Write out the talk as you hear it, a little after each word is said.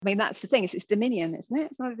I mean, that's the thing, it's dominion, isn't it?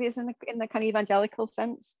 It's not it is in the kind of evangelical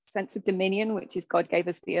sense of dominion, which is God gave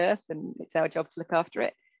us the earth and it's our job to look after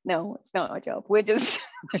it. No, it's not our job. We're just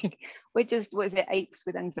what is it, apes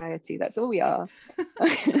with anxiety? That's all we are.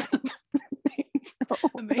 So,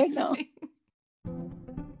 amazing.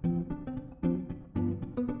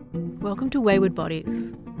 Welcome to Wayward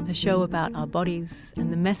Bodies, a show about our bodies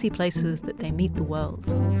and the messy places that they meet the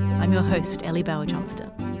world. I'm your host, Ellie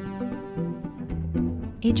Bauer-Johnston.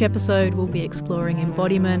 Each episode will be exploring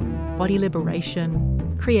embodiment, body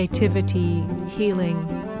liberation, creativity, healing,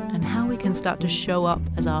 and how we can start to show up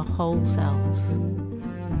as our whole selves.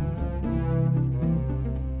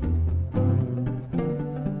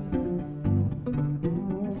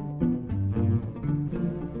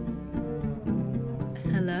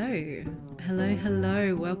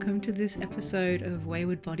 Hello. Welcome to this episode of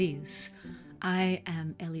Wayward Bodies. I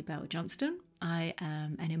am Ellie Bauer-Johnston. I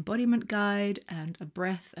am an embodiment guide and a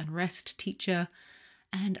breath and rest teacher,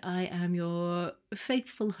 and I am your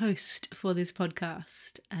faithful host for this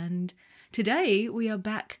podcast. And today we are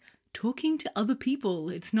back talking to other people.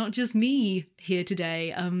 It's not just me here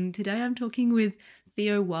today. Today I'm talking with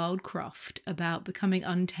Theo Wildcroft about becoming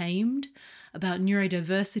untamed, about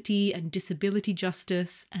neurodiversity and disability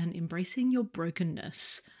justice, and embracing your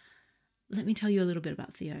brokenness. Let me tell you a little bit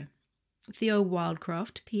about Theo. Theo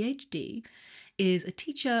Wildcroft, PhD, is a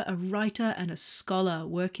teacher, a writer, and a scholar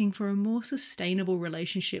working for a more sustainable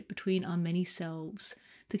relationship between our many selves,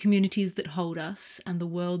 the communities that hold us, and the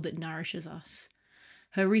world that nourishes us.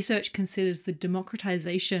 Her research considers the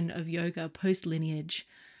democratization of yoga post-lineage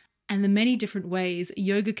and the many different ways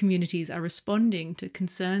yoga communities are responding to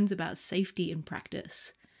concerns about safety in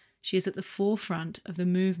practice. She is at the forefront of the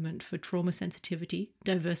movement for trauma sensitivity,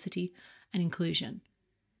 diversity, and inclusion.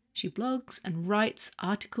 She blogs and writes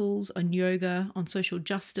articles on yoga, on social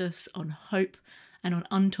justice, on hope, and on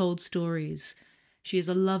untold stories. She is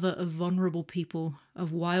a lover of vulnerable people,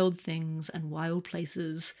 of wild things and wild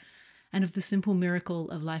places, and of the simple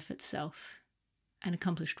miracle of life itself. An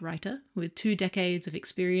accomplished writer with 2 decades of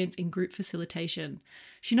experience in group facilitation,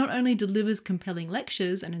 she not only delivers compelling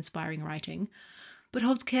lectures and inspiring writing, but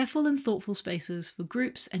holds careful and thoughtful spaces for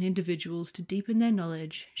groups and individuals to deepen their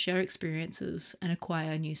knowledge, share experiences, and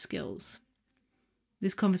acquire new skills.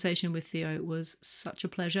 This conversation with Theo was such a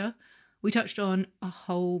pleasure. We touched on a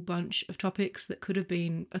whole bunch of topics that could have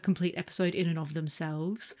been a complete episode in and of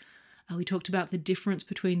themselves. We talked about the difference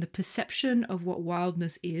between the perception of what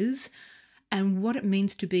wildness is and what it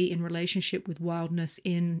means to be in relationship with wildness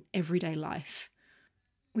in everyday life.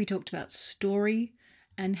 We talked about story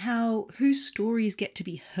and how whose stories get to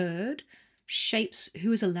be heard shapes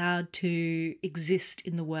who is allowed to exist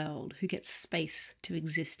in the world, who gets space to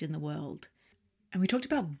exist in the world. And we talked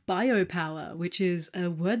about biopower, which is a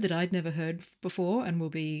word that I'd never heard before and will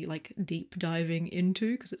be deep diving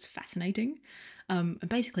into because it's fascinating. And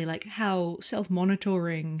basically how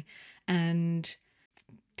self-monitoring and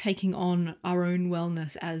taking on our own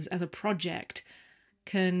wellness as a project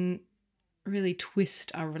can really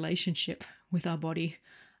twist our relationship with our body,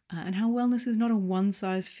 and how wellness is not a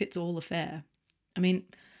one-size-fits-all affair. I mean,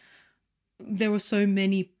 there were so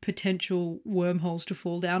many potential wormholes to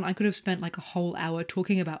fall down. I could have spent a whole hour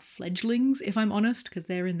talking about fledglings, if I'm honest, because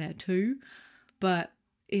they're in there too. But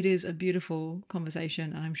it is a beautiful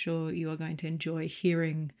conversation, and I'm sure you are going to enjoy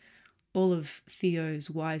hearing all of Theo's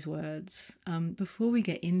wise words. Before we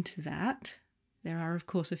get into that, there are, of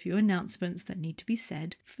course, a few announcements that need to be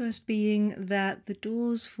said. First being that the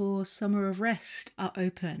doors for Summer of Rest are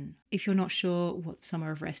open. If you're not sure what Summer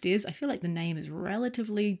of Rest is, I feel like the name is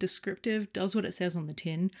relatively descriptive, does what it says on the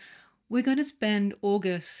tin. We're going to spend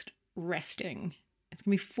August resting. It's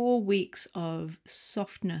going to be 4 weeks of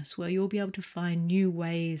softness where you'll be able to find new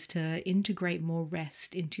ways to integrate more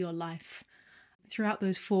rest into your life. Throughout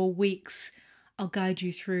those 4 weeks, I'll guide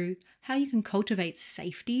you through how you can cultivate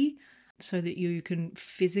safety so that you can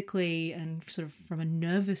physically and sort of from a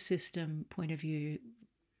nervous system point of view,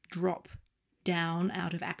 drop down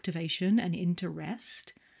out of activation and into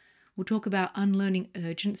rest. We'll talk about unlearning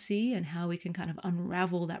urgency and how we can kind of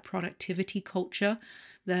unravel that productivity culture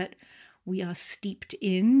that we are steeped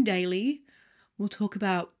in daily. We'll talk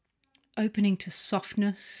about opening to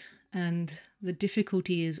softness and the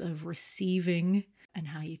difficulties of receiving and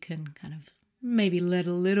how you can kind of maybe let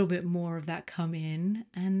a little bit more of that come in.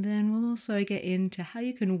 And then we'll also get into how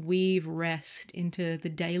you can weave rest into the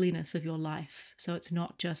dailiness of your life. So it's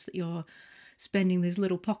not just that you're spending this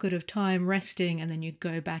little pocket of time resting and then you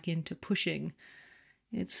go back into pushing.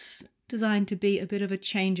 It's designed to be a bit of a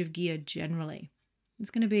change of gear generally.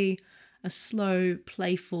 It's going to be a slow,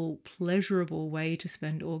 playful, pleasurable way to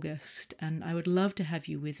spend August, and I would love to have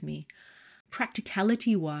you with me.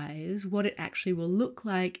 Practicality wise, what it actually will look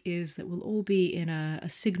like is that we'll all be in a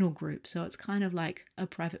signal group. So it's kind of like a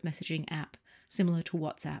private messaging app, similar to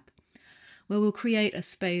WhatsApp, where we'll create a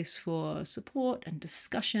space for support and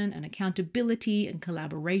discussion and accountability and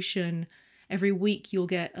collaboration. Every week you'll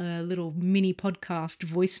get a little mini podcast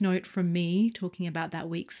voice note from me talking about that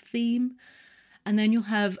week's theme. And then you'll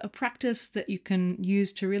have a practice that you can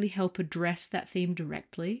use to really help address that theme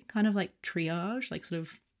directly, kind of like triage, like sort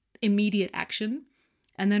of immediate action.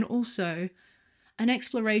 And then also an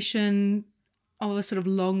exploration of a sort of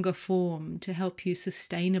longer form to help you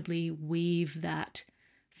sustainably weave that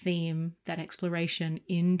theme, that exploration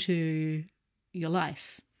into your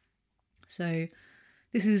life. So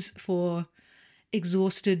this is for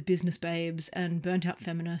exhausted business babes and burnt out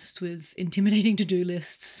feminists with intimidating to-do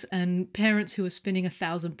lists and parents who are spinning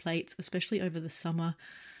 1,000 plates, especially over the summer.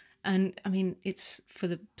 And I mean, it's for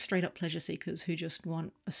the straight up pleasure seekers who just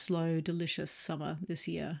want a slow, delicious summer this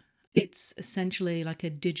year. It's essentially like a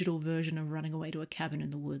digital version of running away to a cabin in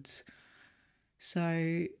the woods. So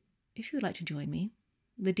if you would like to join me,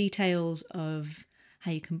 the details of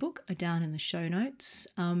how you can book are down in the show notes.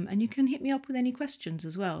 And you can hit me up with any questions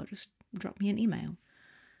as well. Just drop me an email.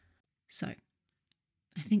 So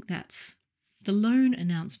I think that's the lone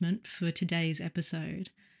announcement for today's episode.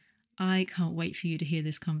 I can't wait for you to hear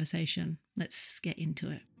this conversation. Let's get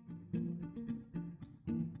into it.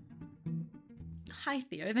 Hi,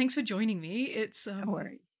 Theo. Thanks for joining me. It's No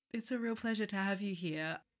worries. It's a real pleasure to have you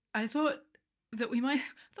here. I thought that we might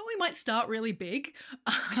start really big,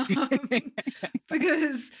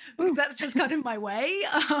 because that's just kind of my way.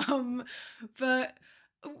 But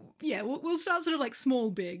yeah, we'll start sort of like small,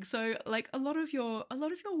 big. So like a lot of your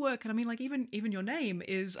work, and I mean like even your name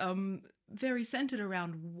is very centered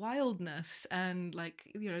around wildness and like,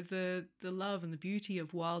 you know, the love and the beauty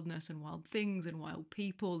of wildness and wild things and wild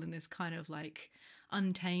people and this kind of like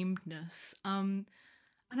untamedness. And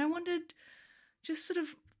I wondered, just sort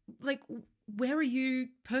of like, where are you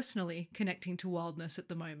personally connecting to wildness at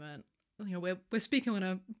the moment? You know, we're speaking on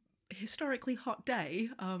a historically hot day.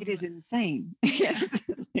 It is insane. Yes,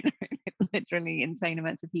 literally insane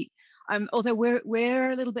amounts of heat. Although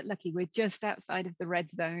we're a little bit lucky. We're just outside of the red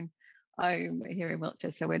zone here in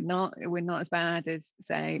Wiltshire, so we're not as bad as,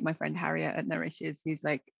 say, my friend Harriet at Nourishes, who's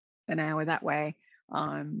like an hour that way.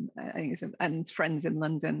 I think it's, and friends in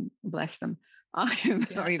London, bless them.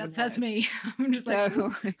 Yeah, that says me. I'm just like,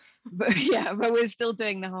 so, but we're still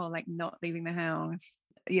doing the whole like not leaving the house,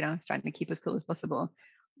 you know, trying to keep as cool as possible.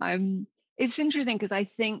 It's interesting because I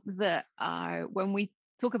think that when we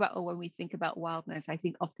talk about, or when we think about wildness, I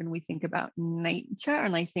think often we think about nature,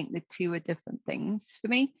 and I think the two are different things for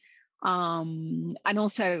me. And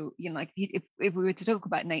also, you know, like if we were to talk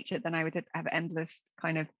about nature, then I would have endless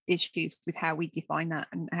kind of issues with how we define that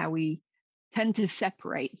and how we tend to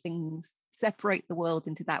separate the world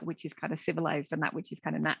into that which is kind of civilized and that which is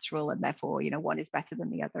kind of natural, and therefore, you know, one is better than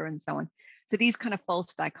the other and so on. So these kind of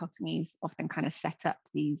false dichotomies often kind of set up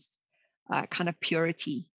these kind of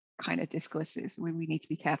purity kind of discourses we need to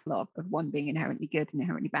be careful of one being inherently good and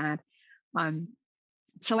inherently bad.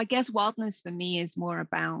 So I guess wildness for me is more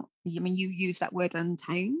about, I mean, you use that word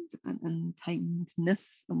untamed and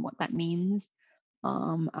untamedness and what that means,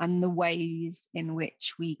 and the ways in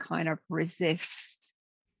which we kind of resist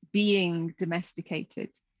being domesticated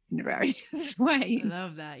in various ways. I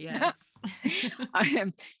love that. Yes.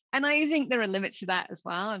 And I think there are limits to that as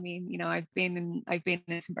well. I mean, you know, I've been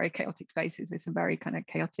in some very chaotic spaces with some very kind of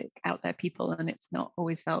chaotic out there people, and it's not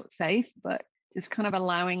always felt safe, but just kind of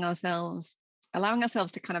allowing ourselves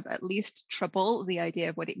to kind of at least trouble the idea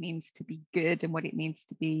of what it means to be good and what it means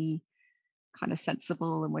to be kind of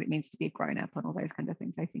sensible and what it means to be a grown-up and all those kind of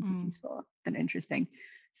things, I think is useful and interesting.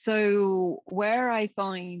 So where I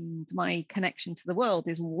find my connection to the world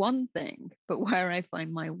is one thing, but where I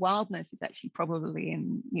find my wildness is actually probably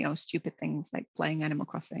in, you know, stupid things like playing Animal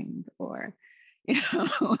Crossing or, you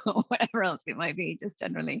know, whatever else it might be, just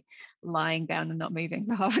generally lying down and not moving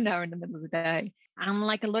for half an hour in the middle of the day. And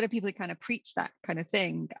like a lot of people who kind of preach that kind of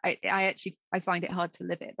thing, I find it hard to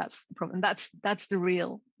live it. That's the problem. That's the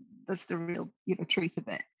real, you know, truth of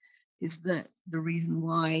it, is that the reason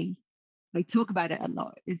why I talk about it a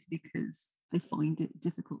lot is because I find it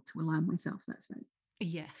difficult to allow myself that space.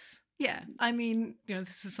 Yes. Yeah. I mean,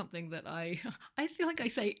 this is something that I I feel like I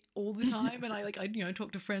say all the time, and I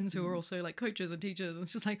talk to friends who are also like coaches and teachers, and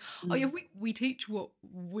it's just like, oh yeah, Mm. we teach what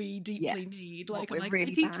we Yeah, deeply need. what Like, I'm we're like, I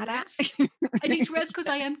really teach bad at. rest. I teach rest because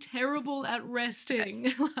I am terrible at resting.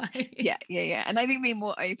 Yeah, Like, yeah, yeah. And I think being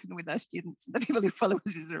more open with our students, the people who follow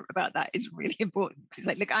us, about that is really important. Because it's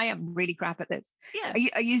like, look, I am really crap at this. yeah.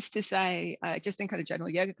 I used to say, just in kind of general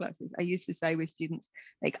yoga classes, I used to say with students,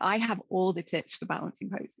 like, I have all the tips for balancing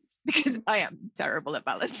poses because I am terrible at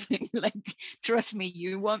balancing. Like, trust me,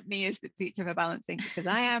 you want me as the teacher for balancing because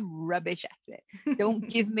I am rubbish at it. Don't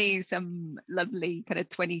give me some lovely kind of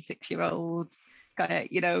 26-year-old kind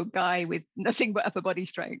of, guy with nothing but upper body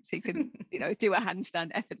strength who can, do a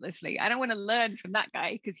handstand effortlessly. I don't want to learn from that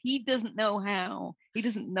guy because he doesn't know how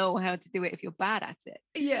to do it if you're bad at it.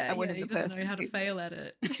 Yeah, I yeah, wanted he the doesn't know person how to who's fail at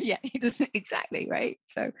it. yeah, he doesn't exactly, right?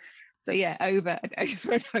 So yeah, over and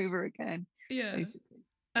over and over again, Yeah. basically.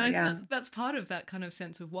 And So I think yeah. that's part of that kind of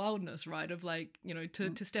sense of wildness, right? Of like,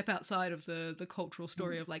 to step outside of the cultural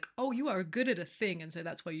story Mm. of like, oh, you are good at a thing, and so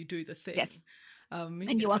that's why you do the thing. Yes. You And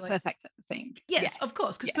get you to are feel like, perfect at the thing. yes, Yes. of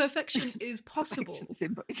course, because Yeah. perfection is Perfection possible.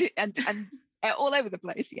 is and all over the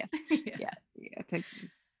place. Yes. Yeah. Yeah. Yeah. Totally.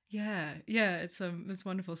 Yeah, yeah, it's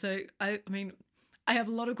wonderful. So I mean, I have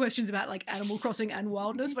a lot of questions about like Animal Crossing and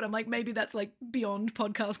wildness, but I'm like, maybe that's like beyond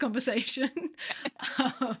podcast conversation.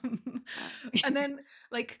 um, and then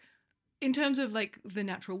like in terms of like the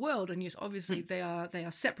natural world, and yes, obviously Mm. they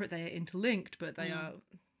are separate, they are interlinked, but they Mm. are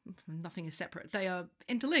nothing is separate. They are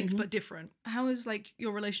interlinked Mm-hmm. but different. How is like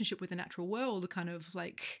your relationship with the natural world kind of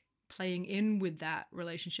like playing in with that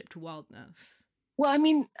relationship to wildness? Well,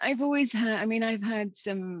 I've had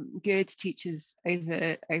some good teachers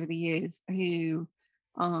over the years who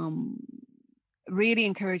um, really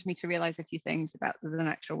encouraged me to realize a few things about the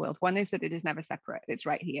natural world. One is that it is never separate; it's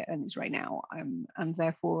right here and it's right now, and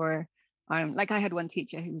therefore, like I had one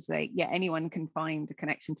teacher who was like, "Yeah, anyone can find a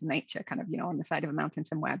connection to nature, kind of, on the side of a mountain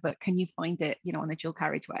somewhere, but can you find it, on a dual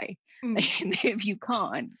carriageway? Mm. If you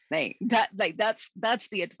can't, that's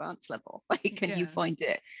the advanced level. Like, can you Yeah. find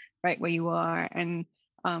it?" Right where you are, and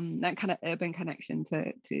that kind of urban connection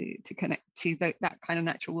to connect to that kind of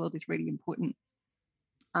natural world is really important.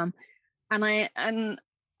 um, and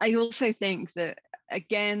I also think that,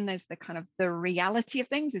 again, there's the kind of the reality of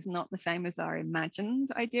things is not the same as our imagined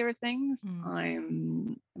idea of things.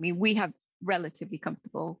 Mm. I mean, we have relatively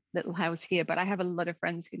comfortable little house here, but I have a lot of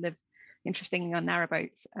friends who live, interestingly, on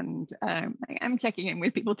narrowboats, and I'm checking in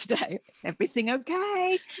with people today. Everything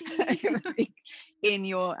okay? In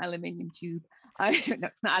your aluminium tube? No,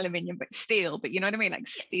 it's not aluminium, but steel. But you know what I mean, like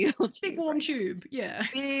Yeah. steel Big tube, warm right? tube. Yeah.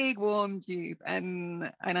 Big warm tube.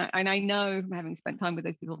 And I know from having spent time with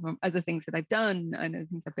those people from other things that I've done and other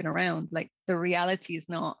things I've been around, like the reality is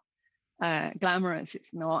not glamorous.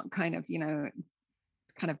 It's not kind of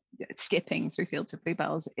skipping through fields of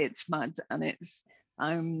bluebells. It's mud, and it's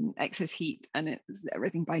excess heat, and it's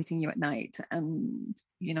everything biting you at night. And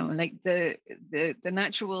like the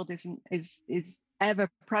natural world is ever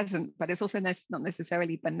present, but it's also not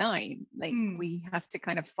necessarily benign. Like, Mm. we have to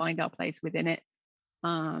kind of find our place within it.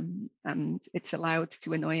 And it's allowed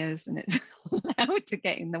to annoy us, and it's allowed to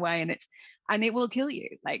get in the way, and it will kill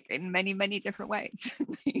you, like, in many, many different ways.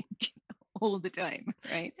 Like, all the time,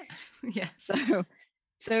 right? Yes. Yes.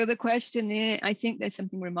 So the question is, I think there's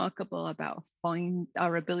something remarkable about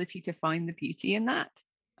our ability to find the beauty in that,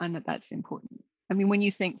 and that's important. I mean, when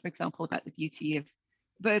you think, for example, about the beauty of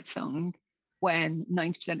birdsong, when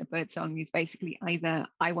 90% of birdsong is basically either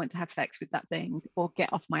I want to have sex with that thing or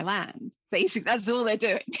get off my land. Basically, that's all they're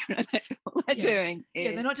doing. That's all they're Yeah. doing Yeah,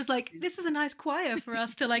 they're is not just like, this is a nice choir for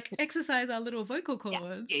us to like exercise our little vocal yeah, yeah,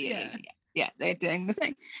 cords. yeah, yeah, Yeah. yeah. Yeah, they're doing the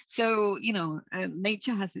thing. So,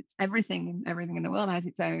 nature has its everything in the world has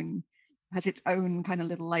its own kind of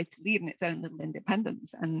little life to lead, and its own little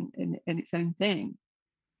independence, and in its own thing,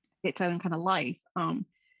 its own kind of life. And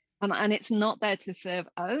it's not there to serve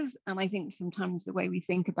us. And I think sometimes the way we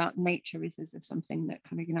think about nature is as if something that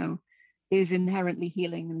kind of, is inherently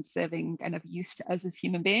healing and serving kind of use to us as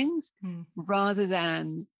human beings, Mm. rather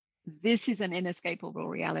than this is an inescapable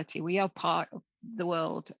reality. We are part of the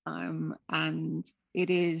world, and it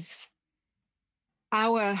is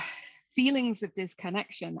our feelings of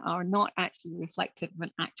disconnection are not actually reflective of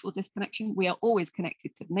an actual disconnection. We are always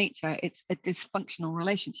connected to nature. It's a dysfunctional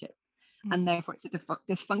relationship, and Mm. therefore it's a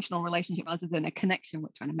dysfunctional relationship rather than a connection we're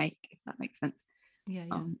trying to make, if that makes sense. Yeah,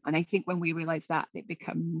 yeah. And I think when we realize that, it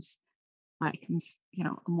becomes a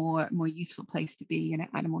more useful place to be,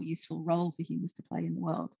 and a more useful role for humans to play in the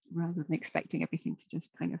world, rather than expecting everything to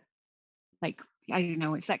just kind of like I don't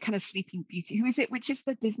know, it's that kind of Sleeping Beauty. Who is it? Which is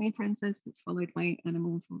the Disney princess that's followed by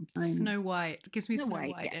animals all the time? Snow White. It gives me Snow Snow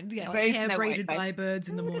White, White yeah. and yeah, like Very hair Snow White braided by vibes. birds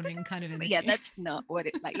in the morning kind of But yeah, energy. that's not what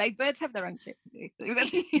it's like. Like birds have their own shit to do.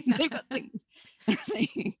 They've got things.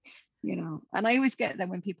 And I always get them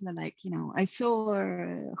when people are like, I saw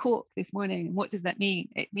a hawk this morning. And what does that mean?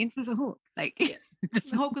 It means there's a hawk. Like Yeah.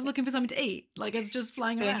 The hawk was looking for something to eat. Like it's just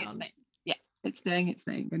flying doing its around. thing. Yeah, it's doing its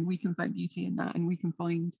thing. And we can find beauty in that, and we can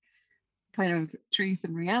find kind of truth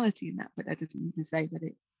and reality in that. But that doesn't mean to say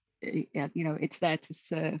that it's there to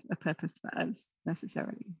serve a purpose for us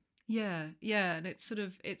necessarily. Yeah, yeah, and it's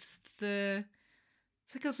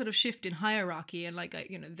like a sort of shift in hierarchy, and like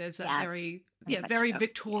there's that Yes, very much very so. Yeah.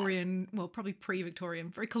 Victorian, well, probably pre-Victorian,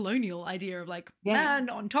 very colonial idea of like Yeah. man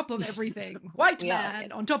on top of everything, white We are, man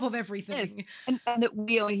yes. on top of Yes, everything. and that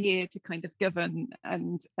we are here to kind of govern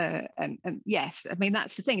and yes, I mean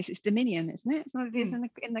that's the thing. It's dominion, isn't it? It's not it is Mm,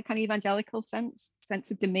 in the kind of evangelical sense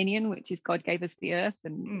of dominion, which is God gave us the earth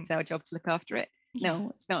and mm. it's our job to look after it. Yeah.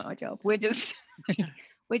 No, it's not our job. We're just No.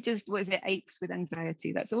 we're just what is it, apes with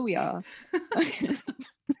anxiety. That's all we are.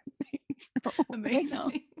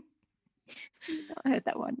 Amazing. I heard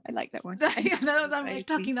that one. I like that one. I'm like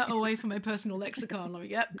tucking that away from my personal lexicon.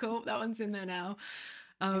 Like, yep, cool, that one's in there now.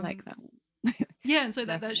 I like that one. Yeah, and so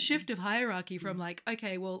that Definitely. shift of hierarchy from like,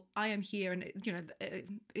 okay, well, I am here, and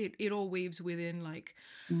it all weaves within like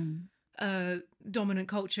Mm. dominant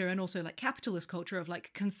culture and also like capitalist culture of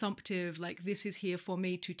like consumptive, like this is here for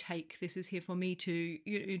me to take, this is here for me to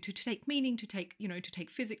to take meaning, to take to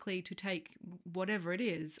take physically, to take whatever it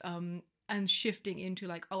is, and shifting into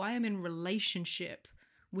like, oh, I am in relationship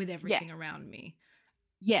with everything Yes. around me.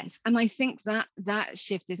 Yes, and I think that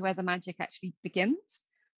shift is where the magic actually begins.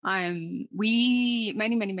 We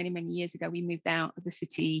many years ago we moved out of the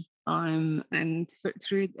city, and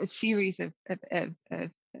through a series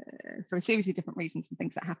for a series of different reasons and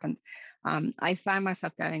things that happened, I found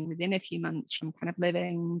myself going within a few months from kind of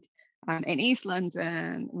living in East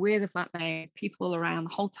London with a flatmate, people around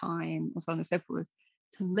the whole time, and so on and so forth,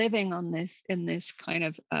 to living on this in this kind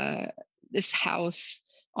of this house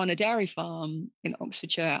on a dairy farm in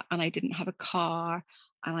Oxfordshire, and I didn't have a car,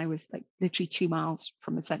 and I was like literally 2 miles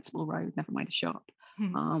from a sensible road, never mind a shop.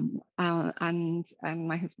 And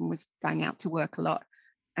my husband was going out to work a lot,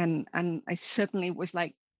 and I suddenly was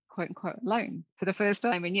like quote unquote alone for the first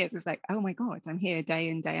time in years. It was like, oh my god, I'm here day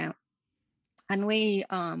in day out. And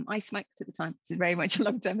I smoked at the time. This is very much a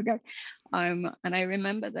long time ago. And I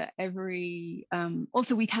remember that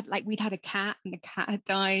also we'd had a cat, and the cat had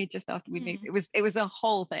died just after we moved. It was a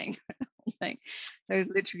whole thing, thing. So I was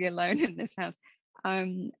literally alone in this house.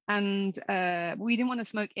 And we didn't want to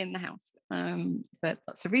smoke in the house for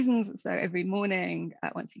lots of reasons. So every morning,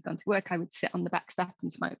 once he'd gone to work, I would sit on the back step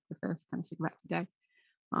and smoke the first kind of cigarette of the day.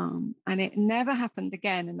 And it never happened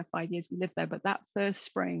again in the 5 years we lived there. But that first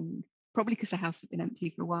spring, probably because the house had been empty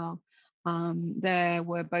for a while, there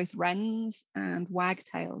were both wrens and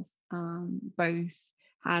wagtails. Both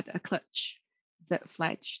had a clutch that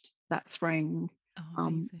fledged that spring. Oh,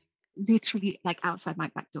 amazing. Literally like outside my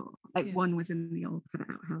back door. Like Yeah. one was in the old kind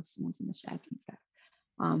of outhouse and was in the shed and stuff.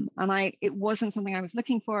 And it wasn't something I was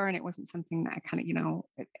looking for, and it wasn't something that I kind of,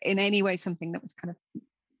 in any way, something that was kind of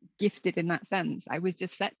gifted in that sense. I was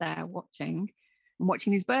just sat there watching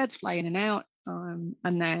these birds fly in and out. And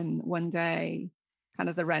then one day, kind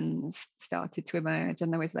of the wrens started to emerge,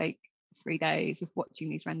 and there was like 3 days of watching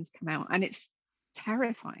these wrens come out. And it's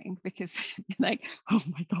terrifying because you're like, oh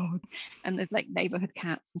my God. And there's like neighborhood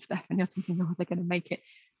cats and stuff, and you're thinking, oh, they're going to make it.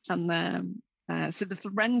 And so the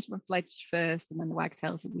wrens were fledged first, and then the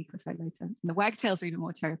wagtails a week or so later. And the wagtails are even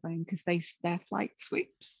more terrifying because their flight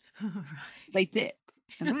sweeps. Right. They dip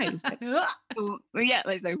and rise.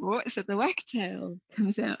 So the wagtail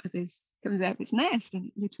comes out of its nest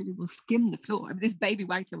and literally will skim the floor. I mean, this baby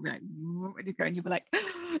wagtail will be like, where did it go? And you'll be like,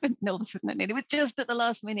 and all of a sudden, and it was just at the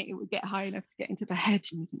last minute, it would get high enough to get into the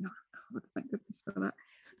hedge, and you think, oh God, thank goodness for that.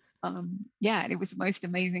 And it was the most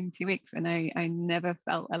amazing 2 weeks, and I never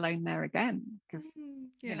felt alone there again because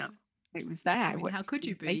it was there. I mean, how could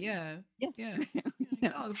you be? Yeah.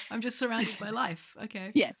 Oh, I'm just surrounded by life.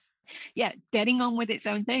 Okay. Yes. Yeah, getting on with its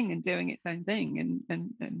own thing and doing its own thing,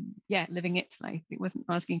 and living its life. It wasn't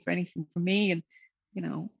asking for anything from me, and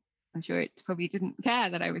I'm sure it probably didn't care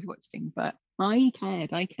that I was watching, but I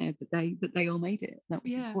cared that they all made it. That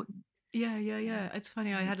was important. Yeah. It's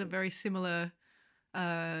funny, I had a very similar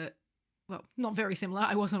well, not very similar.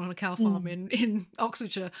 I wasn't on a cow farm in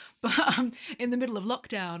Oxfordshire, but in the middle of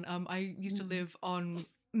lockdown, I used to live on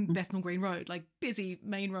Bethnal Green Road, like busy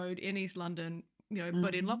main road in East London,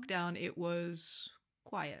 but in lockdown it was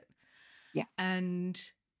quiet. Yeah. And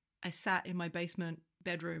I sat in my basement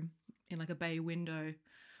bedroom in like a bay window,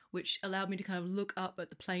 which allowed me to kind of look up at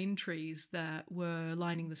the plane trees that were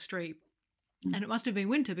lining the street. And it must have been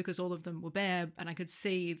winter because all of them were bare, and I could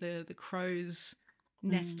see the crows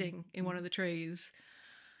nesting in one of the trees.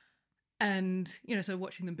 And, you know, so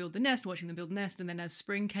watching them build the nest, and then as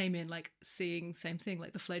spring came in, like seeing same thing,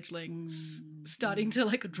 like the fledglings starting to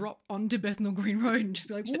like drop onto Bethnal Green Road and just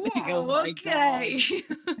be like, Oh whoa, my okay.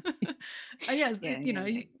 And yes, Yeah, you know,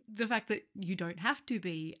 yeah. the fact that you don't have to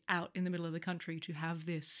be out in the middle of the country to have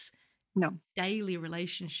this No. daily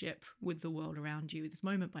relationship with the world around you, this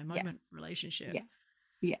moment by Yeah. moment relationship. Yeah.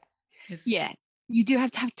 Yeah. Is Yeah. You do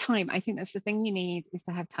have to have time. I think that's the thing you need, is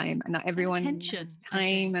to have time, and not and everyone attention, has I time.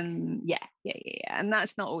 think. And yeah. And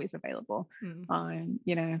that's not always available. Mm.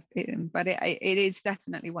 You know, but it is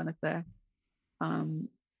definitely um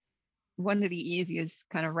one of the easiest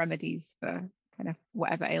kind of remedies for kind of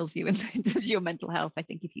whatever ails you in terms of your mental health, I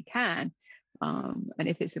think, if you can. And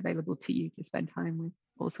if it's available to you, to spend time with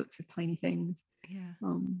all sorts of tiny things. Yeah.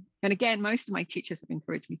 And again, most of my teachers have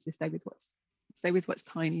encouraged me to stay with what's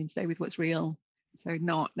tiny and stay with what's real. So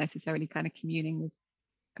not necessarily kind of communing with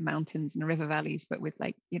mountains and river valleys, but with,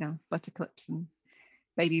 like, you know, buttercups and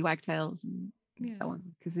baby wagtails and Yeah. so on,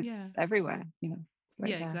 because Yeah. it's everywhere, you know, it's right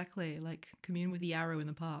Yeah, there. exactly. Like commune with the arrow in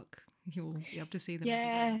the park. You'll be able to see them every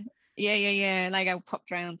Yeah. day. Yeah. Like, I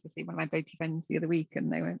popped around to see one of my boaty friends the other week,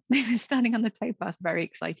 and they were standing on the towpath, very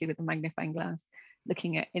excited, with a magnifying glass,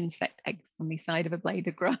 looking at insect eggs on the side of a blade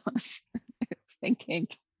of grass. I was thinking,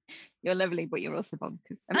 you're lovely, but you're also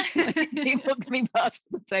bonkers. I mean, like, people coming past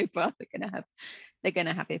the towpath are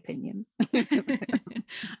gonna have opinions.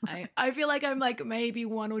 I feel like I'm like maybe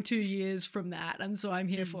 1 or 2 years from that, and so I'm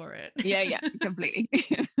here for it. Yeah, completely.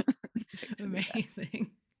 Totally that.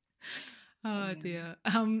 Amazing. Oh Yeah. dear.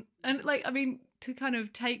 And like, I mean, to kind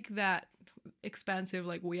of take that expansive,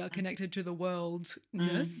 like we are connected to the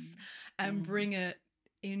worldness, and bring it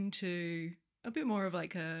into a bit more of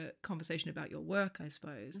like a conversation about your work, I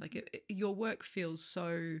suppose. Like your work feels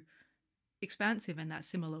so expansive in that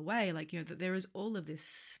similar way, like, you know, that there is all of this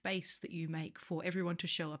space that you make for everyone to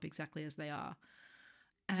show up exactly as they are.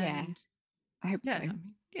 Yeah, And I hope yeah, so. I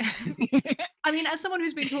mean, yeah. I mean, as someone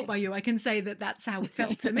who's been taught by you, I can say that that's how it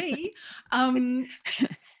felt to me. Yeah.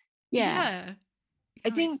 Yeah. I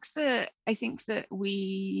think that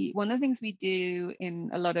one of the things we do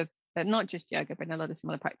in a lot of, not just yoga, but in a lot of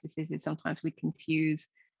similar practices, is sometimes we confuse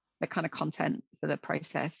the kind of content for the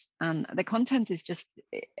process, and the content is just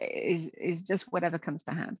whatever comes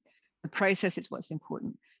to hand. The process is what's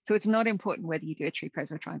important. So it's not important whether you do a tree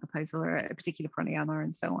pose or a triangle pose or a particular pranayama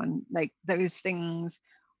and so on. Like, those things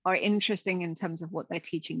are interesting in terms of what they're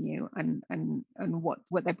teaching you, and what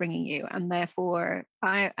they're bringing you. And therefore,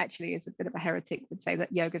 I actually, as a bit of a heretic, would say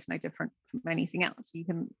that yoga is no different from anything else. You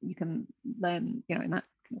can learn, you know, in that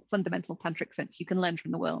kind of fundamental tantric sense, you can learn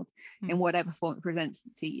from the world in whatever form it presents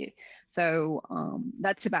to you. So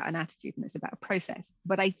that's about an attitude, and it's about a process.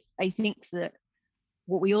 But I think that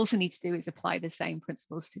what we also need to do is apply the same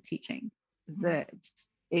principles to teaching. That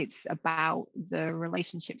it's about the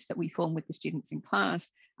relationships that we form with the students in class,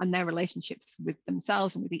 and their relationships with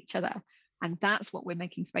themselves and with each other. And that's what we're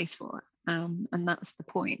making space for. And that's the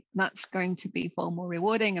point. That's going to be far more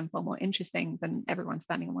rewarding and far more interesting than everyone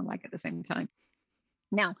standing on one leg at the same time.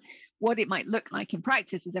 Now, what it might look like in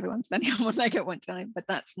practice is everyone standing on one leg at one time, but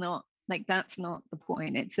that's not the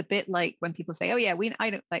point. It's a bit like when people say, "Oh yeah, I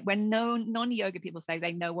don't," like when non-yoga people say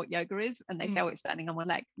they know what yoga is, and they say, "Oh, it's standing on one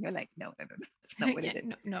leg." And you're like, no, that's not what Yeah, it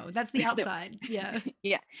is. no, that's the outside. Yeah.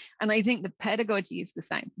 Yeah. And I think the pedagogy is the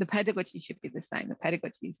same. The pedagogy should be the same. The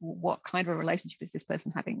pedagogy is, what kind of a relationship is this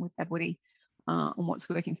person having with their body, and what's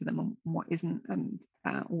working for them and what isn't, and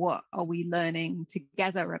what are we learning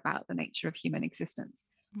together about the nature of human existence.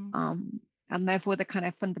 And therefore, the kind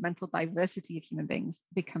of fundamental diversity of human beings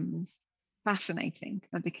becomes fascinating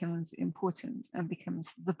and becomes important and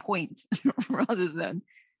becomes the point rather than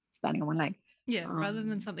standing on one leg. Yeah, rather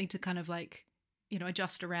than something to kind of like, you know,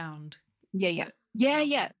 adjust around. Yeah.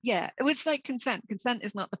 It was like consent. Consent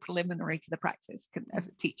is not the preliminary to the practice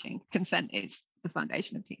of teaching. Consent is the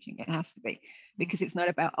foundation of teaching. It has to be, because it's not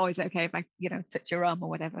about, oh, it's okay if I, you know, touch your arm or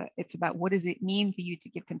whatever. It's about, what does it mean for you to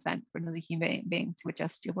give consent for another human being to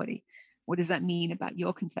adjust your body? What does that mean about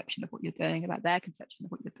your conception of what you're doing, about their conception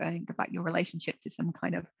of what you're doing, about your relationship to some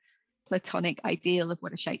kind of platonic ideal of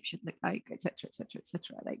what a shape should look like, etc., etc.,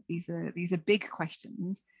 etc. Like, these are big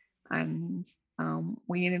questions, and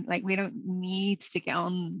we don't need to get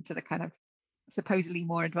on to the kind of supposedly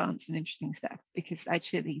more advanced and interesting stuff, because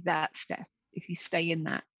actually that stuff, if you stay in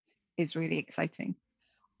that, is really exciting.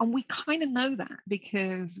 and we kind of know that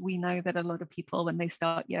because we know that a lot of people, when they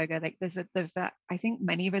start yoga, like there's that, I think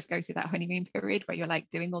many of us go through that honeymoon period where you're like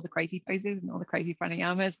doing all the crazy poses and all the crazy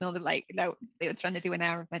pranayamas and all the, like, they were trying to do an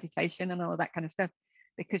hour of meditation and all that kind of stuff,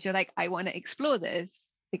 because you're like, I want to explore this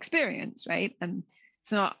experience, right? And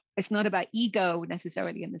it's not about ego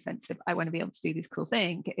necessarily in the sense of I want to be able to do this cool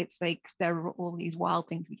thing. It's like there are all these wild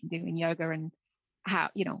things we can do in yoga, and how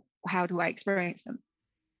do I experience them?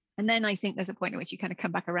 And then I think there's a point at which you kind of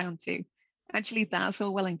come back around to, actually, that's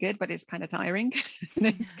all well and good, but it's kind of tiring and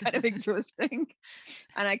it's kind of exhausting.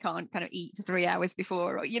 And I can't kind of eat for 3 hours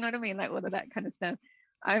before, or, you know what I mean? Like all of that kind of stuff.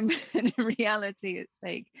 In reality, it's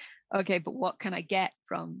like, okay, but what can I get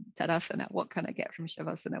from Tadasana? What can I get from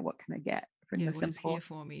Shavasana? What can I get from the what is simple? here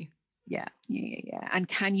for me? Yeah. And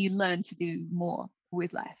can you learn to do more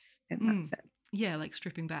with less in that sense? Yeah, like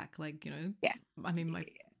stripping back, like, Yeah. I mean,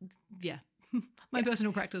 my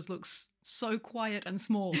personal practice looks so quiet and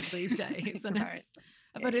small these days, and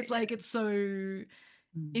it's like, it's so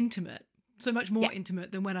intimate, so much more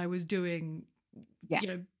intimate than when I was doing,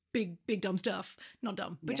 big dumb stuff. Not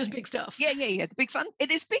dumb, but just big stuff. The big fun.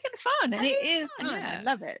 It is big and fun, and it is fun. Yeah. I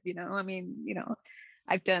love it. I mean,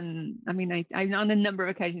 I've done. I mean, I on a number of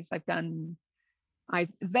occasions I've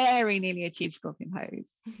very nearly achieved scorpion pose,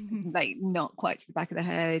 like not quite to the back of the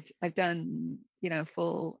head. I've done,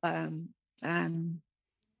 full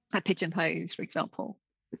a pigeon pose, for example,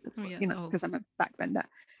 because I'm a backbender.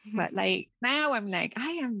 But like now I'm like,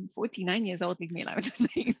 I am 49 years old, leave me alone.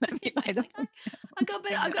 I've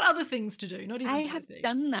got other things to do, not even I have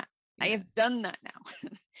done that. Yeah. I have done that now.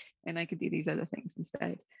 And I could do these other things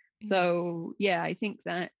instead. So I think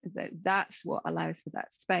that's what allows for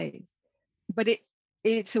that space. But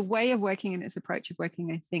it's a way of working, and its approach of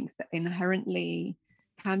working, I think, that inherently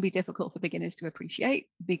can be difficult for beginners to appreciate,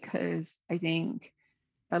 because I think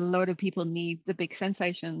a lot of people need the big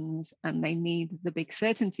sensations and they need the big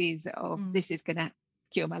certainties of this is going to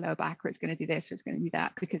cure my lower back, or it's going to do this, or it's going to do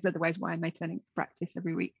that, because otherwise why am I turning practice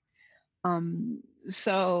every week?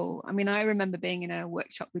 So, I mean, I remember being in a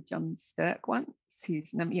workshop with John Sturck once,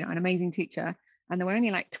 who's an amazing teacher, and there were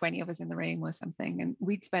only like 20 of us in the room or something, and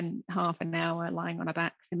we'd spend half an hour lying on our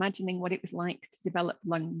backs imagining what it was like to develop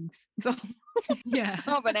lungs. So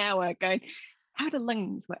half an hour going, how do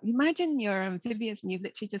lungs work? Imagine you're amphibious and you've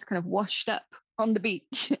literally just kind of washed up on the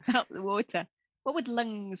beach out the water. What would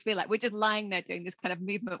lungs feel like? We're just lying there doing this kind of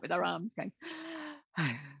movement with our arms going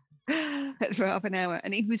for half an hour.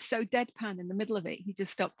 And he was so deadpan in the middle of it. He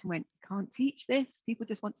just stopped and went, you can't teach this. People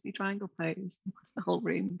just want to do triangle pose. And the whole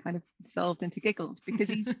room kind of dissolved into giggles, because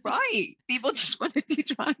he's right. People just want to do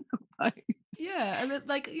triangle pose. Yeah. And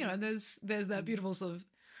like, there's that beautiful sort of,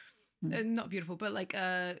 not beautiful, but like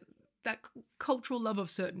that cultural love of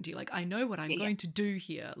certainty. Like, I know what I'm going to do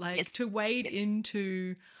here. Like, to wade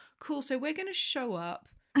into, cool, so we're going to show up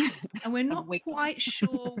and we're not quite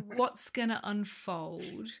sure what's going to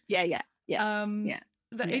unfold. From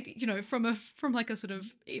like a sort of,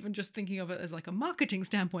 even just thinking of it as like a marketing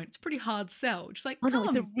standpoint, it's a pretty hard sell. Just like, we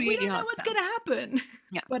don't know what's going to happen,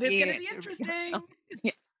 but it's going to be interesting.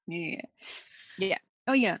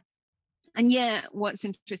 Oh yeah. And what's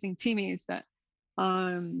interesting to me is that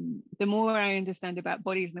the more I understand about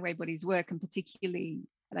bodies and the way bodies work, and particularly,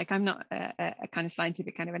 like, I'm not a kind of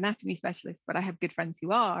scientific kind of anatomy specialist, but I have good friends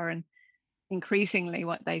who are, and increasingly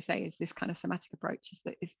what they say is this kind of somatic approach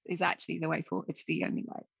is actually the way forward. It's the only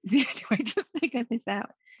way. It's the only way to figure this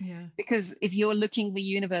out. Yeah. Because if you're looking for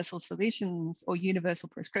universal solutions or universal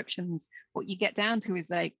prescriptions, what you get down to is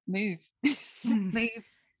like, move, move,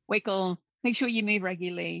 wiggle, make sure you move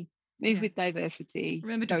regularly, move with diversity.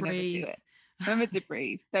 Remember to breathe. Remember to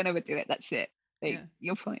breathe. Don't overdo it. That's it.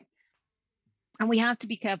 You're fine. And we have to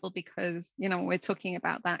be careful, because, we're talking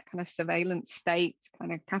about that kind of surveillance state,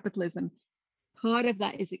 kind of capitalism. Part of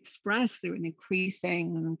that is expressed through an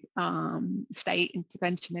increasing state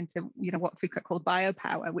intervention into, what Foucault called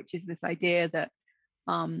biopower, which is this idea that,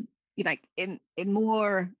 in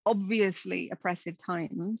more obviously oppressive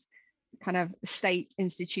times, kind of state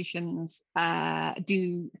institutions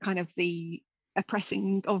do kind of the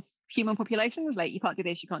oppressing of human populations, like, you can't do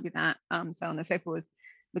this, you can't do that, so on and so forth.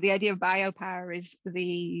 But the idea of biopower is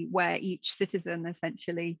where each citizen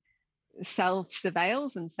essentially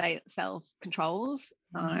self-surveils and self-controls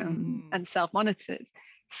and self-monitors.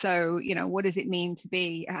 So, what does it mean to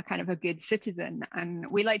be a kind of a good citizen? And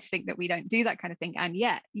we like to think that we don't do that kind of thing. And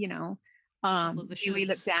yet, do we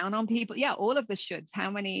look down on people? Yeah, all of the shoulds.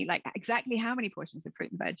 How many, like, exactly how many portions of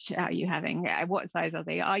fruit and veg are you having? What size are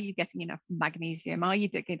they? Are you getting enough magnesium? Are you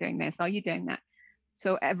doing this? Are you doing that?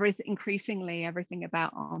 So increasingly everything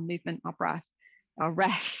about our movement, our breath, our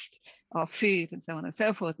rest, our food and so on and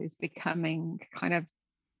so forth is becoming kind of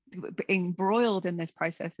embroiled in this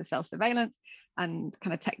process of self-surveillance, and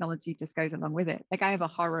kind of technology just goes along with it. Like I have a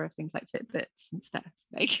horror of things like Fitbits and stuff,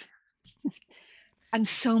 like and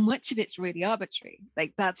so much of it's really arbitrary.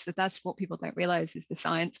 Like that's what people don't realize, is the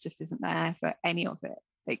science just isn't there for any of it.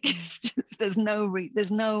 Like it's just there's no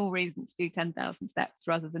reason to do 10,000 steps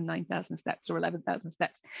rather than 9,000 steps or 11,000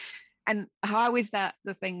 steps. And how is that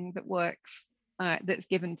the thing that works, that's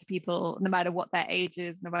given to people no matter what their age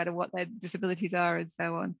is, no matter what their disabilities are, and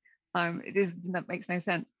so on? That makes no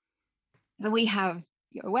sense. So we have,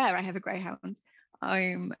 you're aware, I have a greyhound,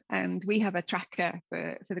 and we have a tracker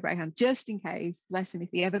for the greyhound, just in case, bless him, if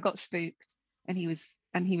he ever got spooked and he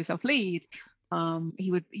was off lead,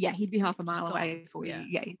 he'd be half a mile away before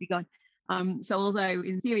he'd be gone. So although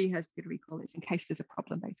in theory he has good recall, it's in case there's a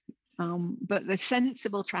problem, basically. But the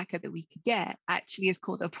sensible tracker that we could get actually is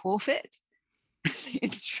called a forfeit.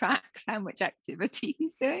 It tracks how much activity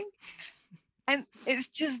he's doing. And it's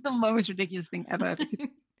just the most ridiculous thing ever.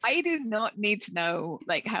 I do not need to know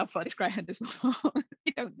like how far this greyhound is. I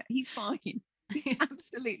don't know. He's fine. He's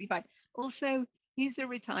absolutely fine. Also, he's a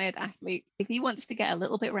retired athlete. If he wants to get a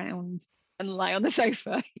little bit round and lie on the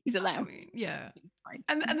sofa, he's allowed.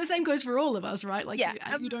 And the same goes for all of us, right? Like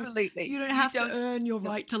absolutely. You don't have to earn your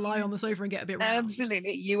right to lie on the sofa and get a bit round.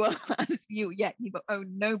 Absolutely. You owe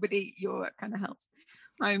nobody your kind of health.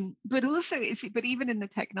 But also but even in the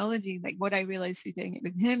technology, like what I realized through doing it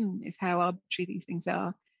with him is how arbitrary these things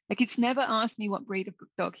are. Like it's never asked me what breed of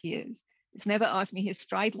dog he is. It's never asked me his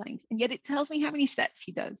stride length, and yet it tells me how many steps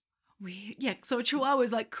he does. So a Chihuahua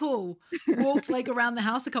is like, cool, walked like around the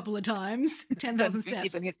house a couple of times, 10,000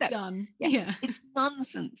 steps, done. Yeah. It's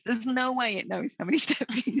nonsense. There's no way it knows how many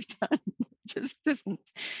steps he's done. It just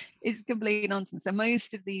doesn't. It's complete nonsense. So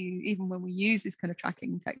most of even when we use this kind of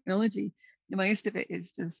tracking technology, most of it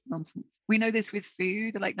is just nonsense. We know this with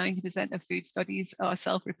food, like 90% of food studies are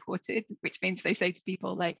self-reported, which means they say to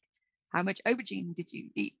people like, how much aubergine did you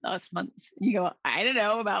eat last month? And you go, I don't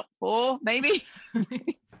know, about 4 maybe.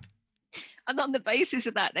 And on the basis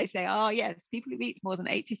of that, they say, oh yes, people who eat more than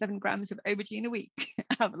 87 grams of aubergine a week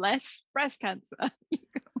have less breast cancer.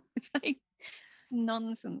 It's like, it's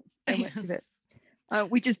nonsense, so much of it.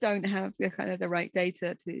 We just don't have the right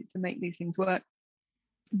data to make these things work.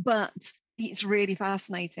 But it's really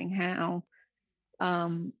fascinating how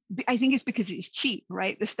I think it's because it's cheap,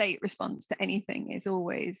 right? The state response to anything is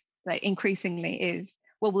always like increasingly is,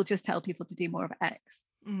 well, we'll just tell people to do more of X.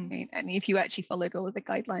 Right? And if you actually followed all of the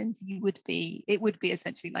guidelines, it would be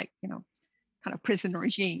essentially like, kind of prison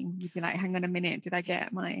regime. You'd be like, hang on a minute, did I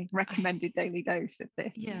get my recommended daily dose of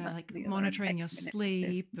this? Yeah, like monitoring your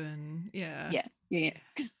sleep and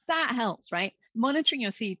because that helps, right? Monitoring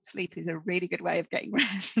your sleep is a really good way of getting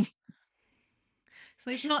rest.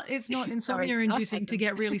 So it's not insomnia inducing to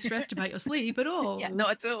get really stressed about your sleep at all. Yeah,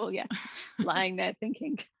 not at all. Yeah, lying there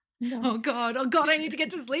thinking, no. Oh God, I need to get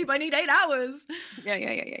to sleep. I need 8 hours.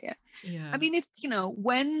 Yeah. I mean, if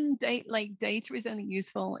when data is only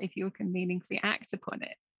useful if you can meaningfully act upon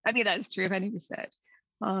it. I mean, that's true of any research.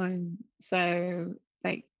 So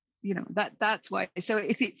like, that's why. So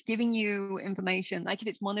if it's giving you information, like if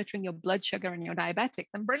it's monitoring your blood sugar and you're diabetic,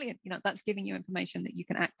 then brilliant. That's giving you information that you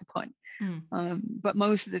can act upon. But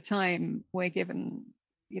most of the time we're given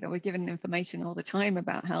information all the time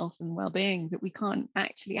about health and well-being that we can't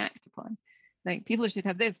actually act upon. Like people should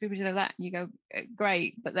have this, people should have that, and you go,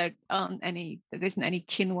 great, but there isn't any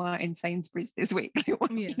quinoa in Sainsbury's this week. You know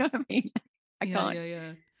what I mean? I can't.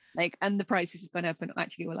 Yeah. Like, and the prices have gone up, and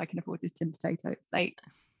actually all I can afford is tin potatoes. Like,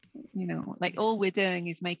 like all we're doing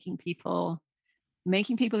is making people who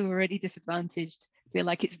are already disadvantaged feel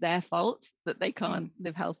like it's their fault that they can't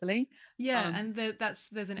live healthily. And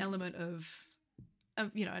there's an element of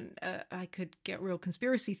I could get real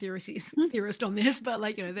conspiracy theorist on this, but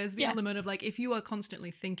there's the element of like, if you are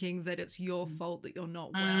constantly thinking that it's your fault that you're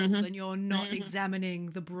not well, then you're not examining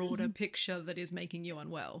the broader picture that is making you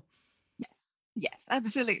unwell. Yes,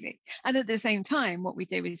 absolutely. And at the same time, what we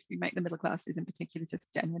do is we make the middle classes in particular just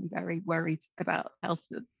generally very worried about health,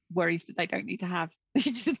 worries that they don't need to have.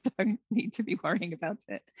 They just don't need to be worrying about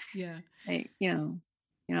it. Yeah. Like,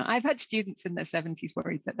 I've had students in their 70s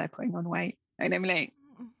worried that they're putting on weight. And I'm like,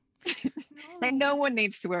 like no one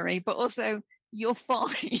needs to worry, but also you're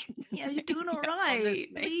fine. Yeah, you're doing all right.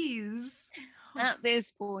 Please. At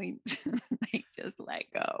this point, just let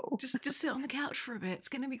go. Just sit on the couch for a bit. It's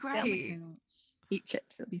gonna be great. Eat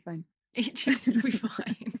chips, it'll be fine. Eat chips, it'll be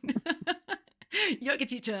fine. Yoga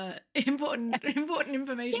teacher, important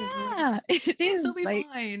information. Yeah, it Seems is will be like,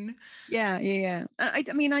 fine. yeah. I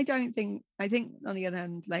mean, I think on the other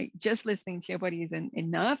hand, like just listening to your body isn't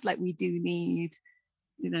enough. Like we do need,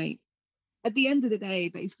 you know, at the end of the day,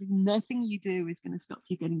 basically nothing you do is going to stop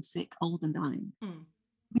you getting sick, old, and dying. Mm.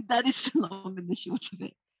 That is the long and the short of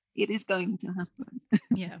it. It is going to happen.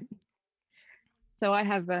 Yeah. So I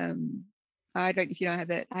have I don't know if you know,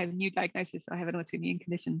 I have a new diagnosis. I have an autoimmune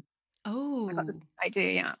condition. Oh. I do,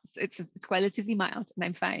 yeah. So it's relatively mild and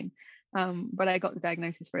I'm fine. But I got the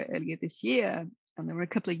diagnosis for it earlier this year. And there were a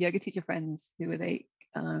couple of yoga teacher friends who were like,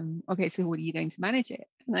 okay, so what are you doing to manage it?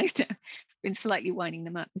 And I've been slightly winding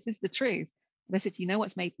them up. This is the truth. And I said, you know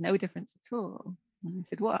what's made no difference at all? And I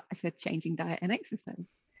said, what? I said, changing diet and exercise.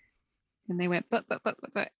 And they went, but.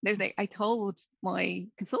 There's like, I told my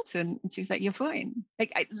consultant, and she was like, you're fine.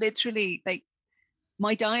 Like, I literally, like,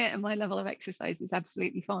 my diet and my level of exercise is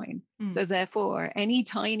absolutely fine. Mm. So therefore, any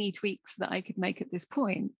tiny tweaks that I could make at this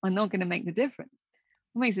point are not going to make the difference.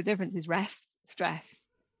 What makes the difference is rest, stress,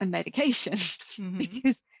 and medication,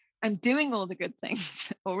 because I'm doing all the good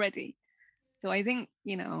things already. So I think,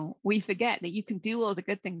 we forget that you can do all the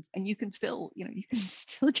good things and you can still, you can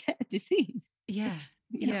still get a disease. Yeah.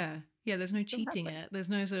 Yeah. There's no cheating happen. it. There's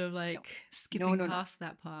no sort of like skipping No. past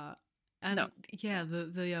that part. And No. yeah,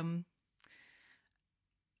 the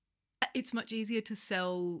it's much easier to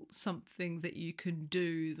sell something that you can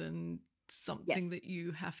do than Yes. something that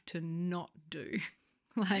you have to not do.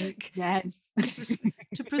 Like Yes.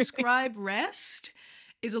 to prescribe rest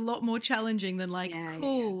is a lot more challenging than like, Yeah.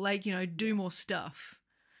 cool, like, do more stuff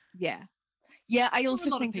Yeah. Yeah, I for a also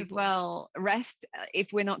lot of think as people. well, rest,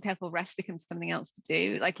 if we're not careful, rest becomes something else to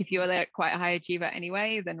do. Like if you're quite a high achiever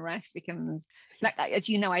anyway, then rest becomes like, as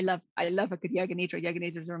you know, I love a good yoga nidra. Yoga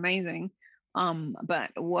nidras are amazing.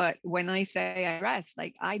 But when I say I rest,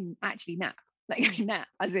 like I actually nap. Like I nap,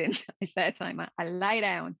 as in I set a timer, I lie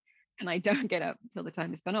down and I don't get up until the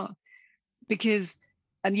time has gone off. Because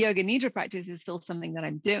a yoga nidra practice is still something that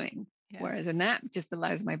I'm doing. Yeah. Whereas a nap just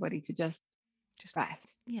allows my body to just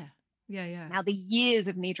rest. Yeah. Now, the years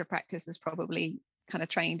of nidra practice has probably kind of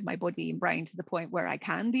trained my body and brain to the point where I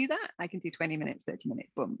can do that. I can do 20 minutes, 30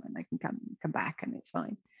 minutes, boom, and I can come back and it's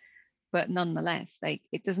fine. But nonetheless, like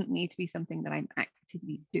it doesn't need to be something that I'm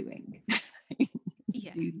actively doing.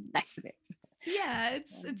 Yeah. Do less of it. Yeah,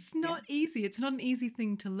 it's not easy. It's not an easy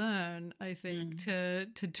thing to learn, I think, to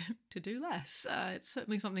do less. It's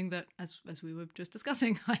certainly something that, as we were just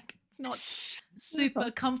discussing, like it's not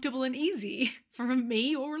super comfortable and easy for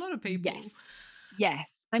me or a lot of people. Yes.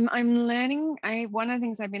 I'm learning. One of the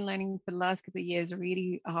things I've been learning for the last couple of years,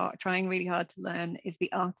 trying really hard to learn, is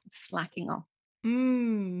the art of slacking off.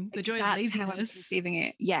 The joy of That's laziness. how I'm conceiving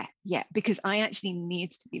it. Yeah, because I actually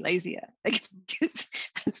need to be lazier. Like, because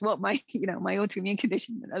that's what my autoimmune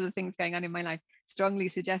condition and other things going on in my life strongly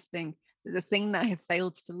suggesting that the thing that I have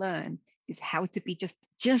failed to learn is how to be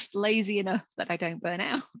just lazy enough that I don't burn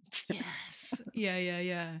out. Yes.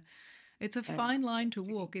 Yeah. It's a fine line to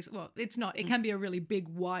walk. It's not. It can be a really big,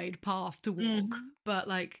 wide path to walk, but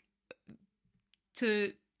like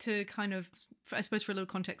to kind of, I suppose, for a little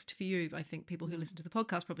context for you, I think people who listen to the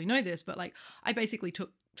podcast probably know this, but like I basically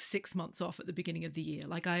took 6 months off at the beginning of the year.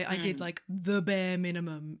 Like I did like the bare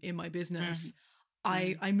minimum in my business.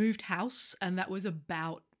 I moved house and that was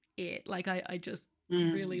about it. Like I just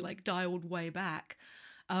really like dialed way back.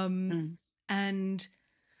 And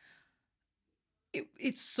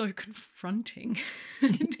it's so confronting.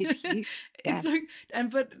 It's huge. It's so,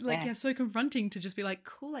 so confronting to just be like,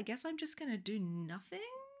 cool, I guess I'm just gonna do nothing.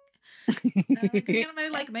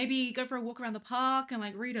 Like maybe go for a walk around the park and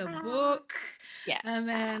like read a book, and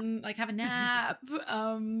then like have a nap.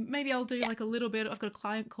 Maybe I'll do like a little bit. I've got a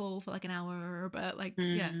client call for like an hour, but like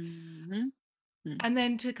and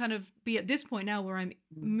then to kind of be at this point now where I'm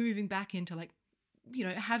moving back into like,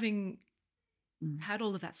 having had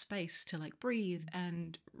all of that space to like breathe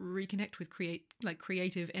and reconnect with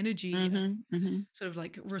creative energy and sort of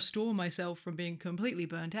like restore myself from being completely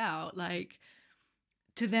burnt out, like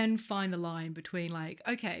to then find the line between like,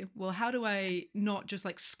 okay, well, how do I not just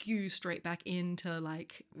like skew straight back into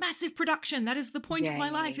like massive production? That is the point of my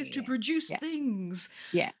life, is to produce things.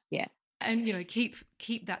 And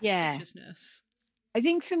keep that spaciousness. I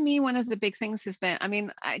think for me, one of the big things has been, I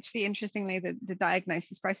mean, actually, interestingly, the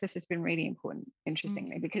diagnosis process has been really important,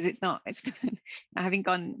 interestingly, because it's having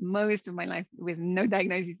gone most of my life with no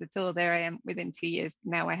diagnosis at all. There I am within 2 years.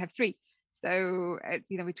 Now I have 3. So,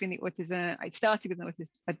 between the autism, I started with an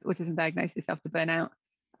autism diagnosis after burnout.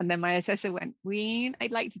 And then my assessor went, Ween, I'd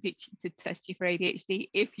like to test you for ADHD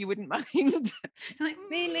if you wouldn't mind. Like,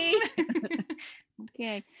 Really?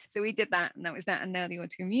 Okay. So we did that, and that was that. And now the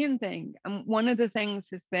autoimmune thing. And one of the things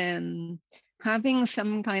has been having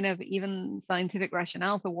some kind of even scientific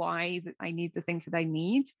rationale for why that I need the things that I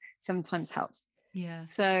need sometimes helps. Yeah.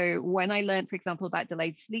 So when I learned, for example, about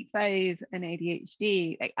delayed sleep phase and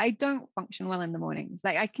ADHD, like, I don't function well in the mornings.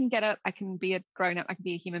 Like, I can get up, I can be a grown up, I can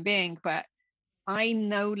be a human being, but I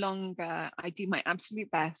do my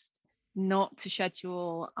absolute best not to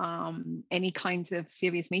schedule any kinds of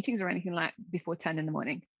serious meetings or anything like before 10 in the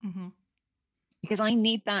morning, Mm-hmm. because I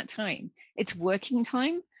need that time. It's working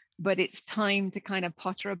time, but it's time to kind of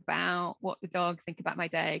potter about, what the dog, think about my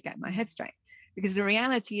day, get my head straight. Because the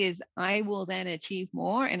reality is I will then achieve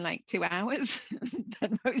more in like 2 hours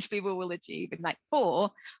than most people will achieve in like 4,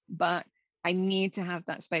 but I need to have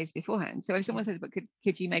that space beforehand. So if someone says, but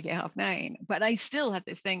could you make it 9:30? But I still have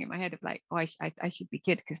this thing in my head of like, oh, I should be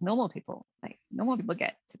good, because normal people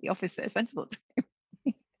get to the office at a sensible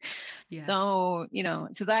time. Yeah. So,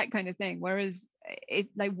 so that kind of thing. Whereas it,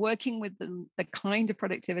 like, working with the kind of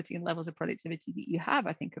productivity and levels of productivity that you have,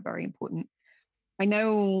 I think, are very important. I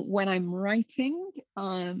know when I'm writing,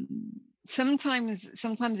 sometimes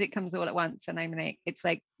it comes all at once, and it's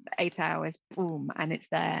like 8 hours, boom, and it's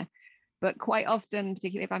there. But quite often,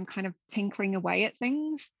 particularly if I'm kind of tinkering away at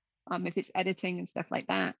things, if it's editing and stuff like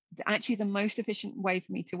that, actually the most efficient way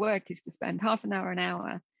for me to work is to spend half an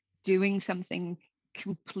hour doing something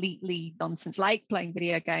completely nonsense, like playing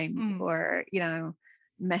video games or,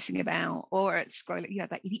 messing about, or scrolling,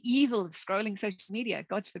 like the evil of scrolling social media,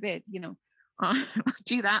 God forbid, I'll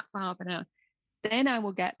do that for half an hour. Then I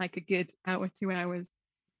will get like a good hour, 2 hours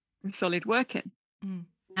of solid working.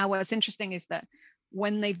 Now, what's interesting is that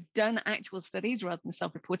when they've done actual studies rather than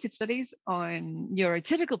self-reported studies on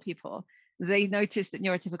neurotypical people, they notice that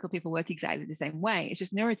neurotypical people work exactly the same way. It's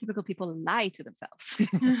just neurotypical people lie to themselves.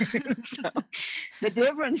 So the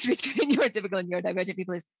difference between neurotypical and neurodivergent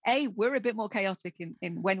people is, A, we're a bit more chaotic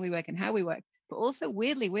in when we work and how we work, but also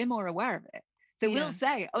weirdly, we're more aware of it. So we'll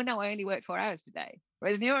say, oh no, I only worked 4 hours today.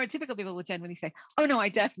 Whereas neurotypical people will genuinely say, oh no, I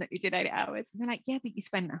definitely did 8 hours. And they're like, yeah, but you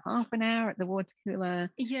spent half an hour at the water cooler.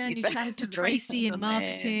 Yeah, and you chatted to Tracy in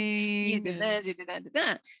marketing. You did that, you did that, did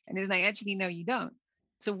that. And it's like, actually, no, you don't.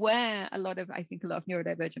 So where I think a lot of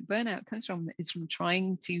neurodivergent burnout comes from is from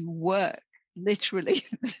trying to work literally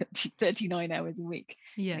 39 hours a week.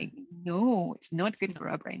 Yeah. Like, no, it's not good for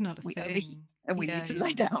our brains. We overheat and we need to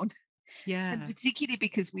lie down. Yeah. And particularly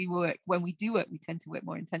because when we do work, we tend to work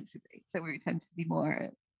more intensively. So we tend to be more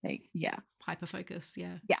like, hyper focus.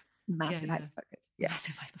 Yeah. Massive hyper focus.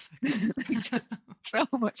 Massive hyper focus. So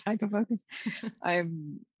much hyper focus.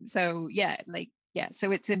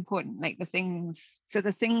 So it's important. Like the things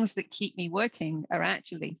that keep me working are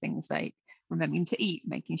actually things like remembering to eat,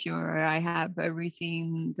 making sure I have a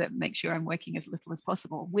routine that makes sure I'm working as little as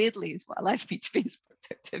possible, weirdly as well, allows me to be as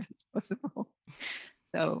productive as possible.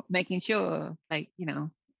 So making sure, like,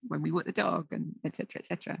 when we walk the dog and et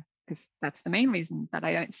cetera, because that's the main reason that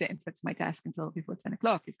I don't sit in front of my desk until before 10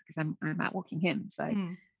 o'clock is because I'm out walking him.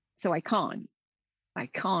 So I can't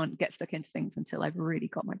get stuck into things until I've really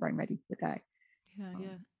got my brain ready for the day.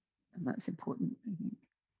 And that's important, I think.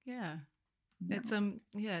 Yeah.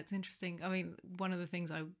 It's interesting. I mean, one of the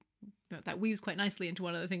things that weaves quite nicely into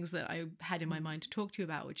one of the things that I had in my mind to talk to you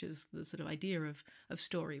about, which is the sort of idea of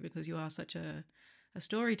story, because you are such a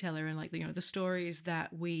storyteller, and like, the stories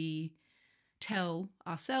that we tell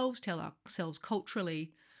ourselves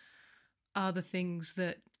culturally are the things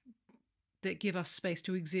that give us space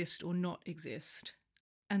to exist or not exist.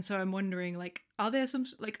 And so I'm wondering, like, are there some,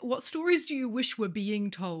 like, what stories do you wish were being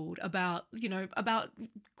told about, about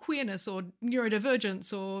queerness or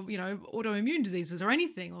neurodivergence or, autoimmune diseases or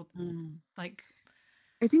anything, or like?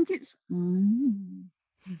 I think it's,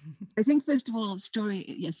 I think first of all,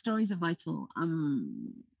 stories are vital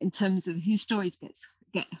in terms of whose stories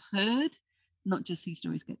get heard, not just whose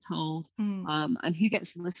stories get told, and who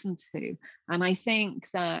gets listened to. And I think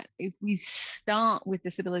that if we start with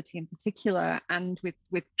disability in particular, and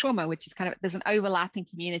with trauma, which is kind of, there's an overlapping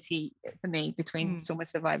community for me between trauma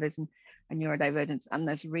survivors and neurodivergence, and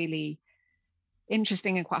there's really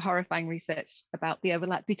interesting and quite horrifying research about the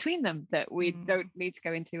overlap between them that we don't need to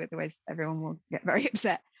go into, otherwise everyone will get very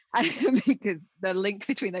upset because the link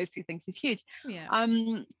between those two things is huge.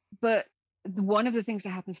 But one of the things that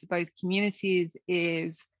happens to both communities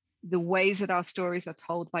is the ways that our stories are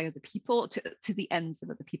told by other people to the ends of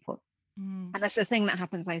other people. Mm. And that's the thing that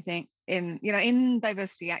happens, I think, in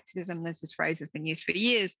diversity activism. There's this phrase that's been used for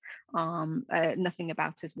years: "Nothing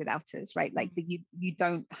about us without us." Right? Like you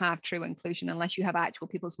don't have true inclusion unless you have actual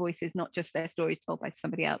people's voices, not just their stories told by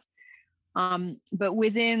somebody else. But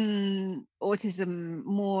within autism,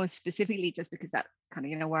 more specifically, just because that's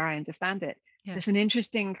kind of where I understand it, there's an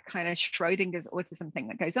interesting kind of Schrodinger's autism thing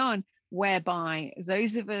that goes on, whereby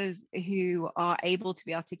those of us who are able to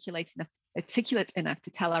be articulate enough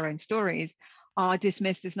to tell our own stories are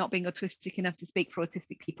dismissed as not being autistic enough to speak for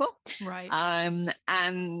autistic people. Right.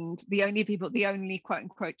 And the only quote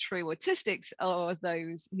unquote true autistics are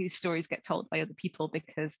those whose stories get told by other people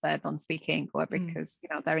because they're non-speaking or because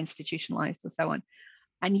they're institutionalized or so on.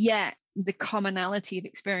 And yet the commonality of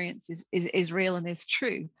experience is real and is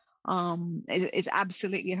true. Is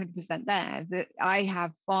absolutely 100% there. That I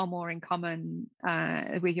have far more in common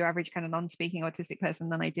with your average kind of non-speaking autistic person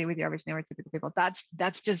than I do with your average neurotypical people.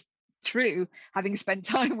 That's just true, having spent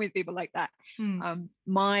time with people like that.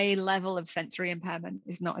 My level of sensory impairment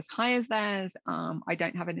is not as high as theirs. I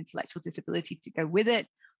don't have an intellectual disability to go with it.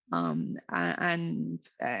 I'm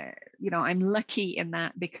lucky in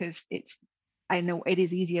that, because I know it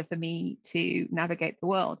is easier for me to navigate the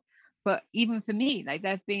world. But even for me, like, there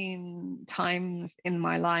have been times in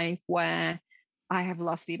my life where I have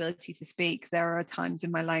lost the ability to speak. There are times in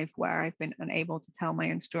my life where I've been unable to tell my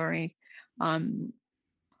own stories.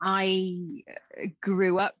 I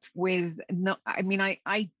grew up with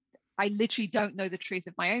I literally don't know the truth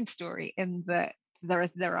of my own story, in that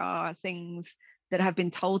there are things that have been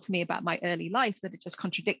told to me about my early life that are just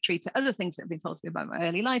contradictory to other things that have been told to me about my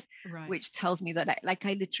early life, right. which tells me that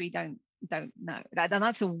I literally don't know. And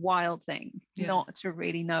that's a wild thing, not to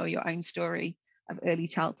really know your own story of early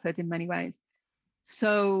childhood in many ways.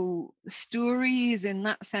 So stories, in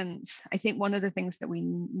that sense, I think one of the things that we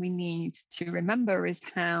need to remember is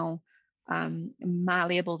how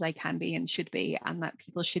malleable they can be and should be, and that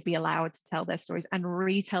people should be allowed to tell their stories and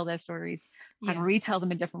retell their stories and retell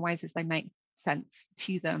them in different ways as they make sense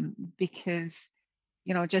to them. Because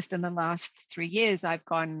just in the last 3 years, I've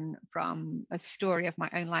gone from a story of my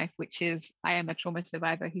own life, which is I am a trauma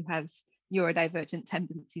survivor who has neurodivergent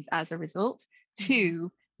tendencies as a result,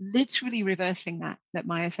 to literally reversing that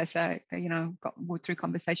my assessor, through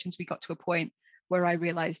conversations, we got to a point where I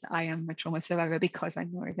realized I am a trauma survivor because I'm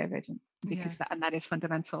neurodivergent, because that is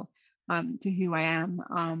fundamental to who I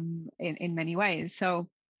am in many ways. So,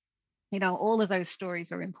 all of those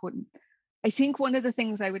stories are important. I think one of the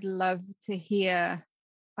things I would love to hear,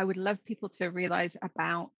 I would love people to realize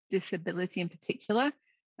about disability in particular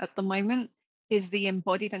at the moment, is the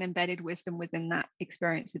embodied and embedded wisdom within that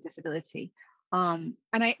experience of disability.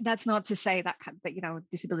 That's not to say that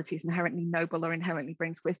disability is inherently noble or inherently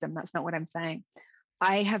brings wisdom. That's not what I'm saying.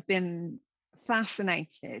 I have been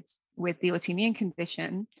fascinated with the autoimmune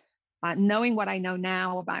condition, knowing what I know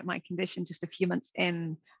now about my condition just a few months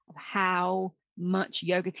in, of how much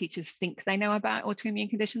yoga teachers think they know about autoimmune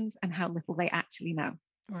conditions and how little they actually know.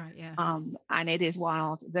 Right, yeah. And it is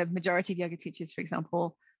wild. The majority of yoga teachers, for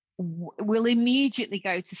example, will immediately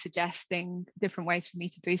go to suggesting different ways for me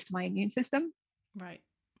to boost my immune system. Right.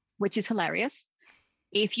 Which is hilarious.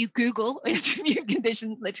 If you Google autoimmune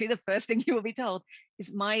conditions, literally the first thing you will be told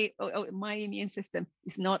is my immune system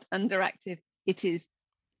is not underactive, it is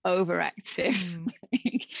overactive.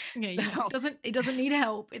 It doesn't need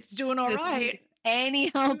help. It's doing all right. Any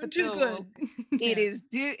help at too all. Good. It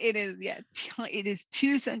is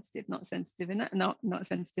too sensitive, not sensitive enough, not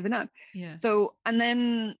sensitive enough. Yeah. So, and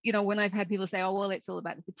then when I've had people say, oh well, it's all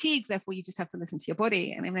about the fatigue, therefore you just have to listen to your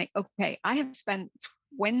body, and I'm like, okay, I have spent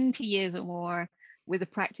 20 years or more with a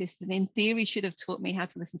practice that in theory should have taught me how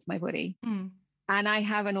to listen to my body, and I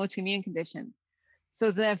have an autoimmune condition.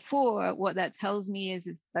 So therefore, what that tells me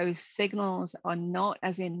is those signals are not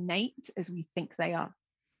as innate as we think they are.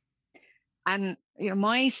 And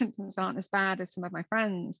my symptoms aren't as bad as some of my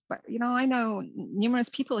friends, but I know numerous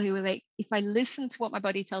people who are like, if I listen to what my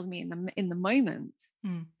body tells me in the moment,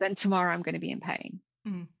 then tomorrow I'm going to be in pain.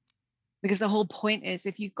 Because the whole point is,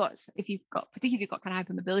 if you've got particularly if you've got kind of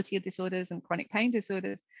hypermobility disorders and chronic pain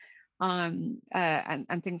disorders, and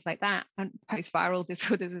things like that, and post-viral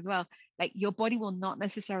disorders as well, like, your body will not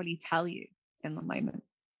necessarily tell you in the moment.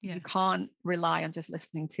 You can't rely on just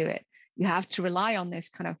listening to it. You have to rely on this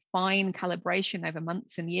kind of fine calibration over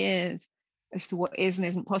months and years as to what is and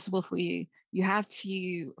isn't possible for you. You have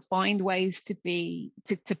to find ways to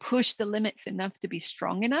push the limits enough to be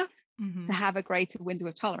strong enough to have a greater window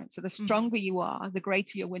of tolerance. So the stronger you are, the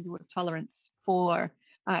greater your window of tolerance for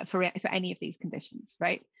any of these conditions,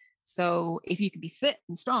 right? So if you can be fit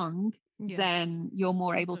and strong, Yeah. then you're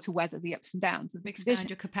more able to weather the ups and downs of the Expand condition.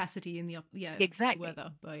 your capacity in the Exactly. the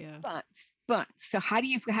weather. But yeah. But so how do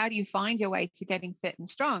you find your way to getting fit and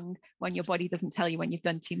strong when your body doesn't tell you when you've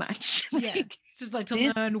done too much? Yeah. Just like to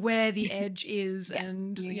learn where the edge is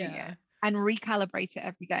and and recalibrate it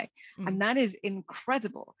every day. And that is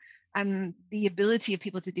incredible. And the ability of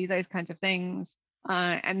people to do those kinds of things,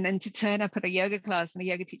 and then to turn up at a yoga class and a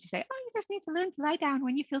yoga teacher say, "Oh, you just need to learn to lie down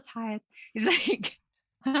when you feel tired." It's like,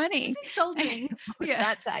 honey, it's insulting. Yeah,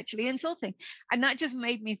 that's actually insulting. And that just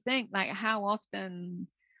made me think, like, how often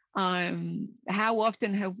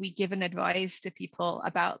have we given advice to people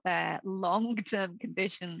about their long-term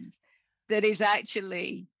conditions that is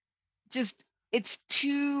actually just, it's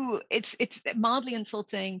mildly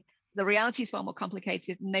insulting. The reality is far more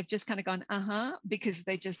complicated, and they've just kind of gone because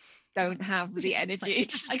they just don't have the energy.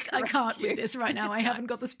 Like, I can't with this right now. I haven't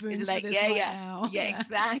got the spoons for this now.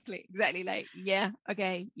 Exactly, like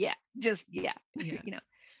okay, just you know.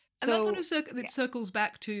 And that kind of circles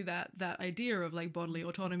back to that idea of like bodily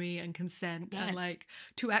autonomy and consent, and like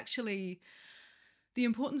to actually, the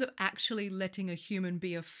importance of actually letting a human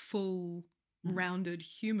be a full rounded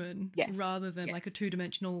human, rather than like a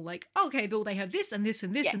two-dimensional, like, okay, well, they have this and this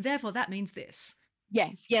and this, and therefore that means this.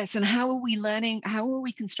 Yes. And how are we learning? How are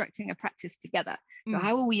we constructing a practice together? So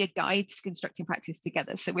how are we a guide to constructing practice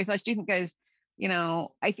together? So if our student goes,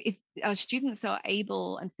 if our students are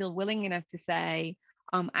able and feel willing enough to say,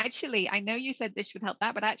 actually, I know you said this should help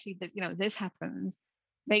that, but actually, this happens.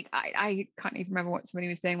 Like, I can't even remember what somebody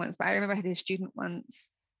was doing once, but I remember I had a student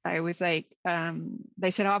once. I was like, they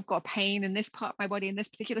said, "Oh, I've got a pain in this part of my body in this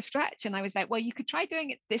particular stretch." And I was like, "Well, you could try doing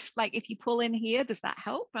it this, like, if you pull in here, does that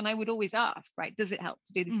help?" And I would always ask, right, does it help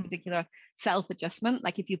to do this particular self-adjustment?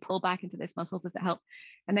 Like, if you pull back into this muscle, does it help?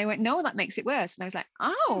 And they went, "No, that makes it worse." And I was like,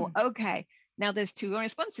 "Oh, okay." Now there's two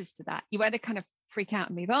responses to that. You either kind of freak out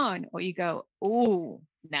and move on, or you go, "Oh,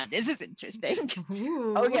 now this is interesting."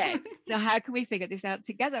 Okay, so how can we figure this out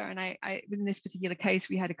together? And I in this particular case,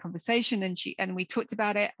 we had a conversation, and we talked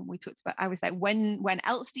about it, and I was like, when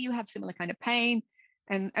else do you have similar kind of pain?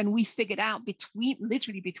 And we figured out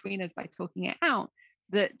literally between us, by talking it out,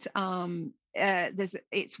 that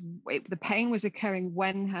the pain was occurring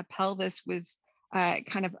when her pelvis was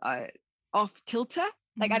kind of off kilter.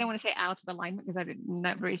 Like, I don't want to say out of alignment, because I'm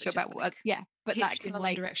not very sure about what. But that kind of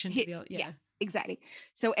like direction to the other. Exactly.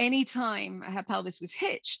 So anytime her pelvis was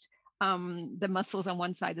hitched, the muscles on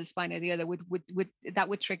one side of the spine or the other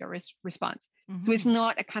would trigger a response. So it's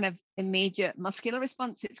not a kind of immediate muscular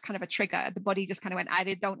response. It's kind of a trigger. The body just kind of went, "I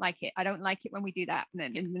don't like it. I don't like it when we do that."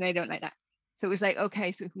 And then they don't like that. So it was like,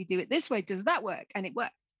 okay, so if we do it this way, does that work? And it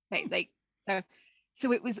worked.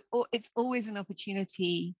 So it's always an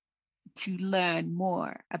opportunity to learn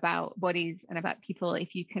more about bodies and about people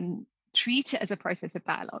if you can treat it as a process of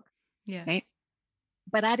dialogue. Right?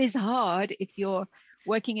 But that is hard if you're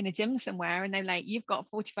working in a gym somewhere and they're like, "You've got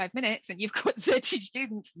 45 minutes and you've got 30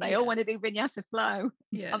 students and they all want to do vinyasa flow."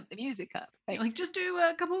 Pump the music up. Like, just do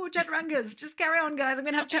a couple of chaturangas. Just carry on, guys. I'm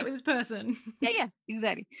gonna have a chat with this person.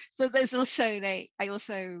 Exactly. So there's also I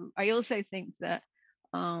also think that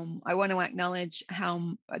I want to acknowledge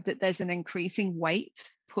how that there's an increasing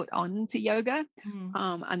weight put on to yoga,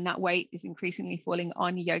 and that weight is increasingly falling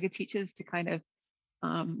on yoga teachers to kind of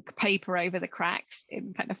paper over the cracks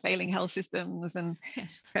in kind of failing health systems and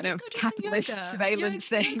kind of capitalist surveillance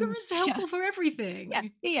things. Yoga is helpful for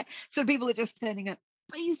everything. So people are just turning up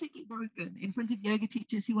basically broken in front of yoga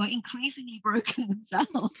teachers who are increasingly broken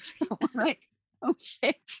themselves. So I'm like, oh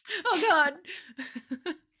shit. Oh God.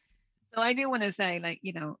 So I do want to say, like,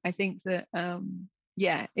 I think that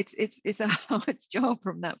it's a hard job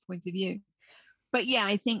from that point of view. But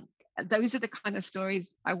I think those are the kind of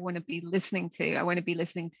stories I want to be listening to. I want to be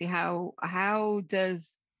listening to how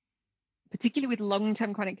does, particularly with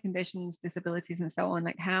long-term chronic conditions, disabilities, and so on,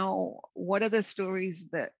 like what are the stories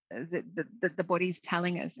that the body's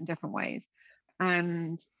telling us in different ways?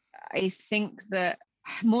 And I think that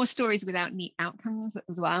more stories without neat outcomes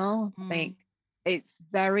as well. Like, it's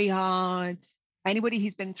very hard. Anybody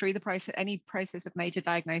who's been through any process of major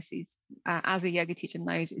diagnoses as a yoga teacher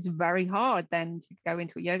knows it's very hard then to go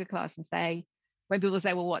into a yoga class and say, when people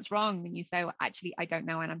say, "Well, what's wrong?" and you say, "Well, actually, I don't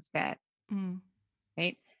know and I'm scared."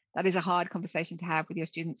 Right? That is a hard conversation to have with your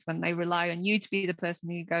students when they rely on you to be the person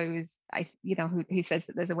who goes, who says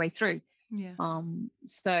that there's a way through.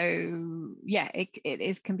 So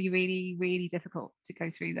it can be really, really difficult to go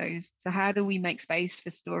through those. So how do we make space for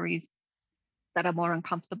stories that are more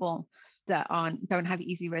uncomfortable, that don't have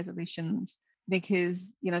easy resolutions? Because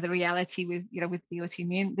the reality with the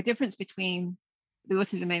autoimmune, the difference between the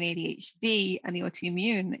autism and ADHD and the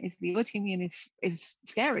autoimmune is the autoimmune is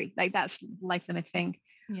scary. Like that's life limiting.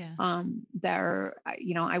 Yeah.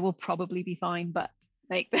 I will probably be fine, but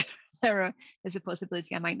like there's a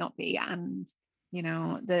possibility I might not be. And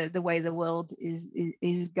the way the world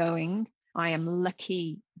is going, I am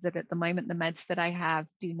lucky that at the moment the meds that I have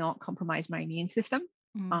do not compromise my immune system.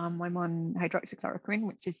 I'm on hydroxychloroquine,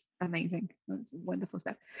 which is amazing. It's wonderful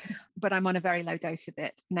stuff. But I'm on a very low dose of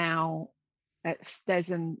it now.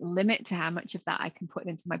 There's a limit to how much of that I can put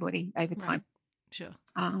into my body over time. Right. Sure.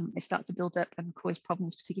 It starts to build up and cause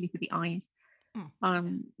problems, particularly for the eyes.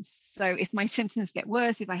 So if my symptoms get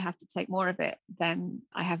worse, if I have to take more of it, then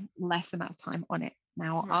I have less amount of time on it.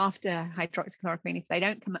 Now, after hydroxychloroquine, if they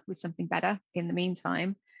don't come up with something better in the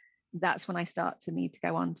meantime, that's when I start to need to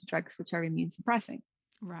go on to drugs which are immune suppressing.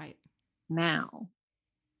 Right. Now,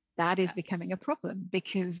 that is becoming a problem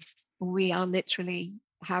because we are literally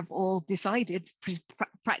have all decided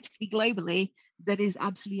practically globally that is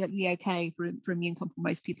absolutely okay for immune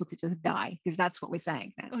compromised people to just die, because that's what we're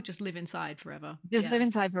saying now. Or just live inside forever. Live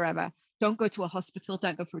inside forever. Don't go to a hospital,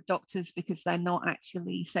 don't go for doctors, because they're not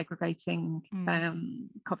actually segregating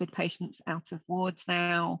COVID patients out of wards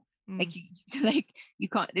now. Like you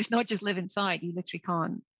can't, it's not just live inside, you literally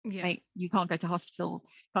can't. Like you can't go to hospital,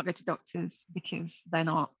 can't go to doctors because they're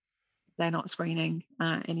not screening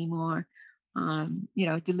anymore.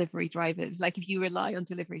 Delivery drivers, like if you rely on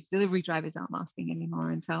delivery drivers aren't masking anymore,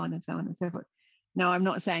 and so on and so on and so forth. Now, I'm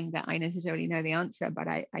not saying that I necessarily know the answer, but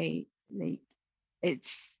I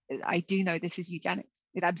do know this is eugenics.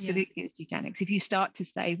 It absolutely is eugenics. If you start to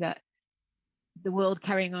say that the world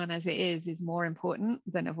carrying on as it is more important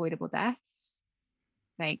than avoidable deaths,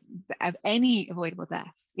 like of any avoidable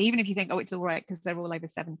deaths, even if you think, oh, it's all right because they're all over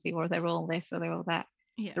 70 or they're all this or they're all that.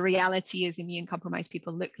 The reality is immune compromised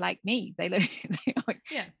people look like me. They look, they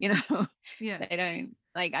don't,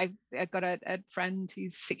 like I've got a friend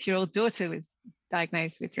whose 6-year-old daughter was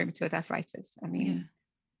diagnosed with rheumatoid arthritis. I mean,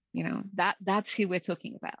 that's who we're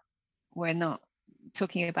talking about. We're not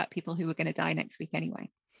talking about people who are going to die next week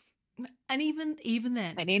anyway. And even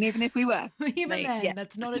then, and even if we were,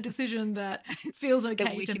 that's not a decision that feels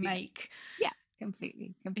okay to make.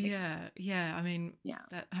 Completely. Yeah. I mean,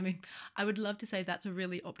 I would love to say that's a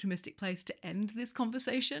really optimistic place to end this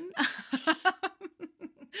conversation.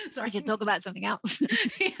 Sorry, we should talk about something else.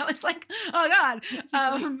 It's like, oh God.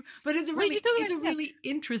 But it's a really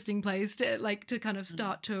interesting place to kind of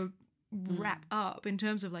start to wrap up in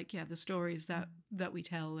terms of the stories that we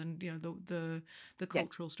tell, and the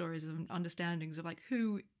cultural stories and understandings of like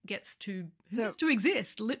who gets to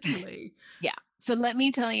exist literally. So let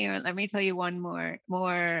me tell you one more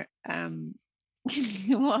more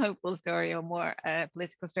hopeful story, or more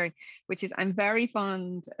political story, which is I'm very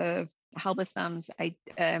fond of Halberstam's.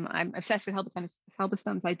 I'm obsessed with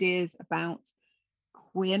Halberstam's ideas about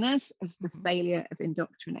queerness as the failure of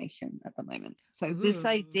indoctrination at the moment. So this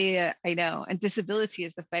idea, I know, and disability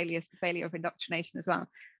is the failure of indoctrination as well.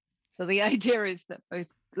 So the idea is that both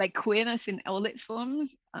like queerness in all its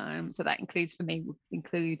forms, so that include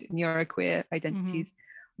neuroqueer identities,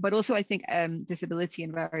 but also I think disability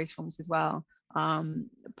in various forms as well.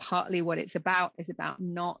 Partly what it's about is about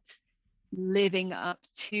not living up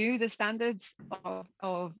to the standards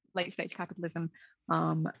of late stage capitalism,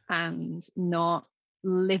 and not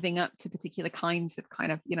living up to particular kinds of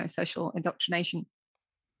social indoctrination.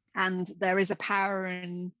 And there is a power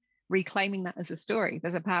in reclaiming that as a story.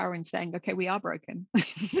 There's a power in saying, okay, we are broken,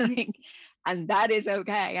 and that is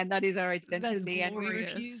okay, and that is our identity, and we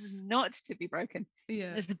refuse not to be broken.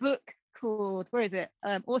 There's a book called, where is it?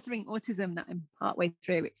 Authoring Autism, that I'm partway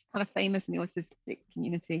through. It's kind of famous in the autistic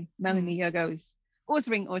community. Melanie Yogo's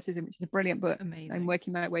Authoring Autism, which is a brilliant book. Amazing. I'm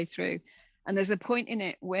working my way through, and there's a point in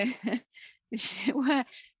it where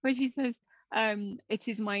where she says, it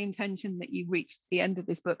is my intention that you reach the end of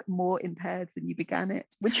this book more impaired than you began it,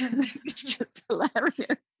 which is just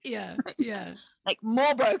hilarious. Like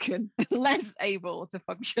more broken, less able to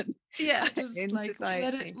function. Just in like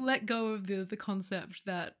society. let go of the concept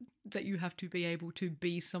that you have to be able to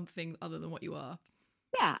be something other than what you are.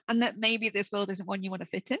 And that maybe this world isn't one you want to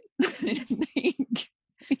fit in.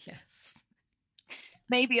 Yes.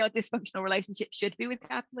 Maybe our dysfunctional relationship should be with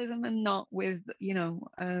capitalism and not with,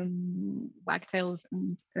 wagtails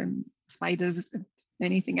and spiders and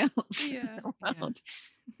anything else in the world.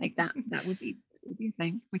 Like that would be a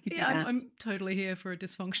thing. We could do that. I'm totally here for a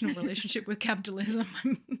dysfunctional relationship with capitalism.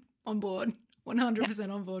 I'm on board,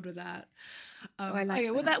 100% on board with that. I like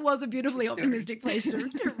okay, well, that. that was a beautifully optimistic place to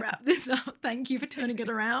wrap this up. Thank you for turning it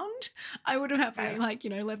around. I would have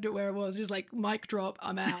happily, left it where it was, just like mic drop,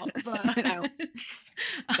 I'm out. But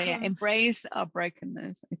so yeah, embrace our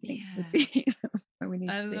brokenness, I think, would yeah, be what we need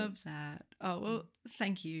I to do. love that. Oh, well,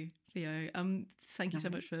 thank you, Theo. Thank you so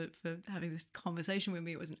much for having this conversation with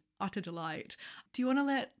me. It was an utter delight. Do you want to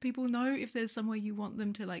let people know if there's somewhere you want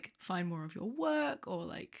them to like find more of your work or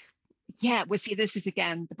like? Yeah, well, see, this is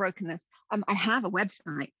again the brokenness. I have a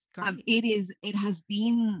website. Great. It has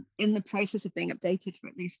been in the process of being updated for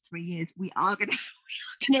at least 3 years. We are gonna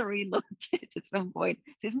relaunch it at some point.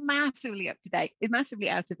 So it's massively up to date. It's massively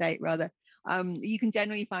out of date, rather. You can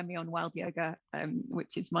generally find me on Wild Yoga,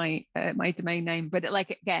 which is my my domain name. But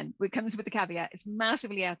it comes with the caveat: it's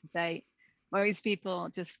massively out of date. Most people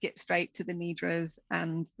just skip straight to the nidras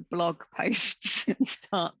and the blog posts and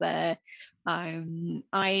start there. As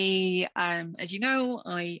you know,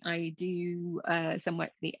 I do some work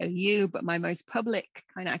for the OU, but my most public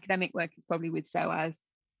kind of academic work is probably with SOAS,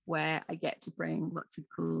 where I get to bring lots of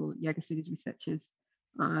cool yoga studies researchers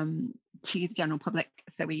to the general public.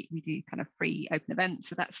 So we do kind of free open events.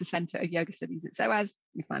 So that's the center of yoga studies at SOAS.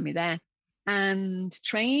 You find me there. And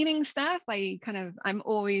training stuff, I'm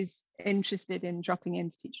always interested in dropping in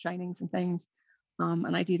to teach trainings and things.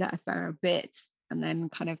 And I do that a fair bit. And then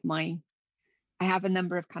I have a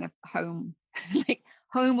number of kind of home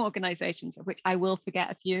organizations, of which I will forget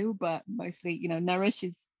a few, but mostly, Nourish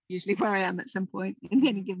is usually where I am at some point in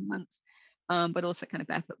any given month. But also kind of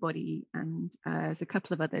Barefoot Body, and there's a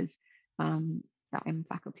couple of others that I'm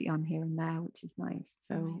faculty on here and there, which is nice.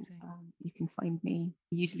 So you can find me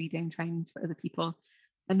usually doing trainings for other people.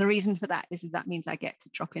 And the reason for that is that means I get to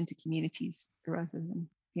drop into communities rather than,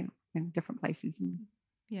 in different places and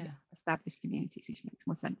established communities, which makes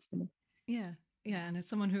more sense to me. Yeah. Yeah. And as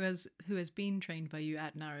someone who has been trained by you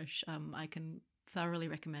at Nourish, I can thoroughly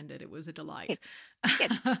recommend it. It was a delight.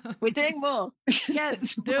 Good. We're doing more.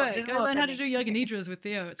 Yes, do it. Go learn how to do yoga nidras with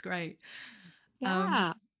Theo. It's great.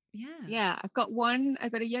 Yeah. I've got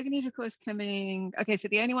a yoga nidra course coming. Okay, so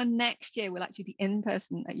the only one next year will actually be in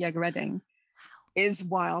person at Yoga Reading. Wow. Is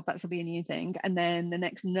wild. That'll be a new thing. And then the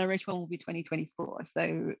next Nourish one will be 2024.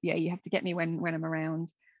 So yeah, you have to get me when I'm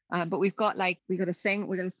around. But we've got a thing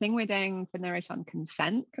we're doing for Nourish on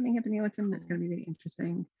consent coming up in the autumn. Cool. That's going to be really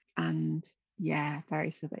interesting. And yeah,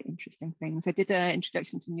 very sort of interesting things. I did an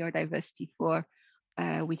introduction to neurodiversity for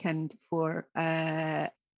a weekend for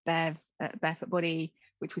Barefoot Body,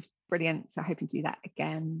 which was brilliant. So hoping to do that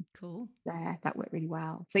again. Cool. There, that worked really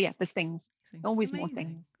well. So yeah, there's things. Always more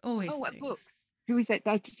things. Always things. Things. Books. Who is it?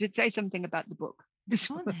 I should say something about the book.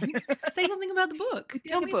 Come on, then. Say something about the book.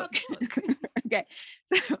 Tell me about the book. Okay.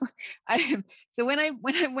 So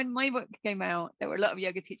when my book came out, there were a lot of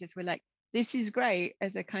yoga teachers who were like, this is great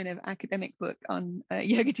as a kind of academic book on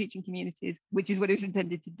yoga teaching communities, which is what it was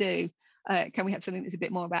intended to do. Can we have something that's a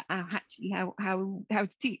bit more about how to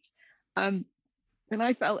teach? And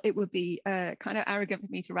I felt it would be kind of arrogant for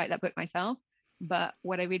me to write that book myself. But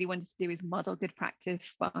what I really wanted to do is model good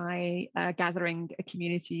practice by gathering a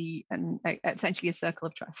community and essentially a circle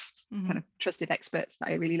of trust, kind of trusted experts that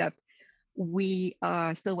I really loved. We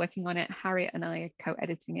are still working on it. Harriet and I are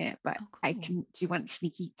co-editing it, but cool. Do you want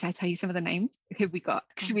sneaky? Can I tell you some of the names? Who we got?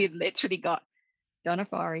 Because we literally got Donna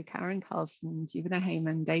Fari, Karen Carlson, Juvena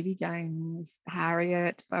Heyman, Davy Jones,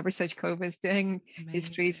 Harriet, Barbara Sojkova's doing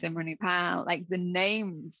history, Simran Upal, like the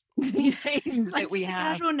names that we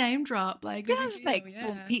have. Casual name drop,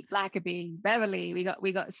 Pete Blackaby, Beverly. We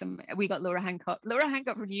got Laura Hancock. Laura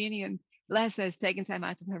Hancock from Union, bless her, has taken time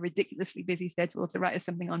out of her ridiculously busy schedule to write us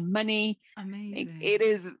something on money. Amazing. It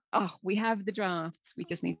is. We have the drafts. We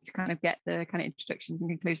just need to kind of get the kind of introductions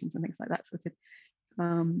and conclusions and things like that sorted.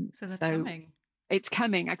 So that's coming. It's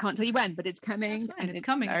coming. I can't tell you when, but it's coming. That's fine. It's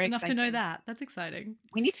coming. It's enough to know that. That's exciting.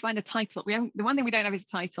 We need to find a title. The one thing we don't have is a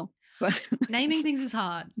title. But naming things is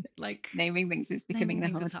hard. Like naming things is becoming the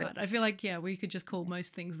hard bit. I feel like we could just call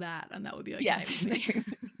most things that, and that would be okay. Yeah. With me.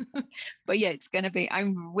 But yeah, it's going to be.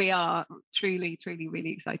 We are truly, truly,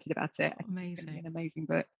 really excited about it. Amazing. It's going to be an amazing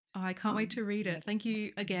book. Oh, I can't wait to read it. Thank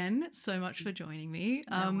you again so much for joining me.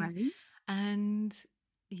 No worries. And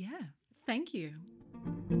yeah, thank you.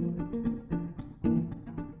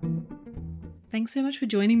 Thanks so much for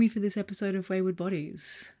joining me for this episode of Wayward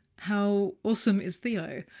Bodies. How awesome is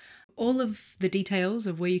Theo? All of the details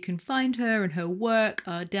of where you can find her and her work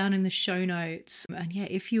are down in the show notes. And yeah,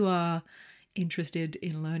 if you are interested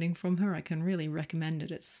in learning from her, I can really recommend it.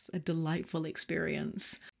 It's a delightful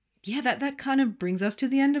experience. Yeah, that kind of brings us to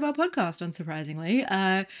the end of our podcast, unsurprisingly.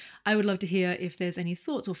 I would love to hear if there's any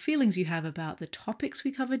thoughts or feelings you have about the topics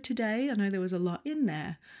we covered today. I know there was a lot in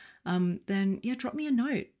there. then yeah, drop me a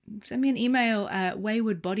note. Send me an email at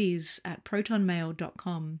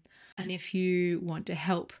waywardbodies@protonmail.com. And if you want to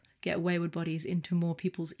help get Wayward Bodies into more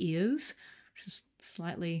people's ears, which is a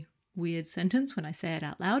slightly weird sentence when I say it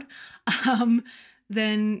out loud,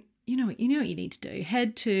 then you know what you need to do.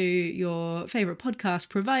 Head to your favorite podcast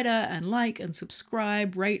provider and like and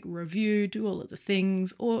subscribe, rate, review, do all of the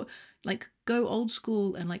things, or like go old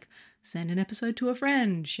school and like send an episode to a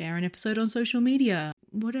friend, share an episode on social media,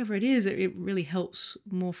 whatever it is. It really helps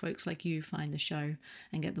more folks like you find the show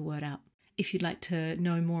and get the word out. If you'd like to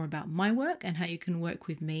know more about my work and how you can work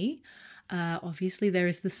with me, obviously there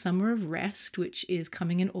is the Summer of Rest, which is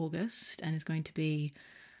coming in August and is going to be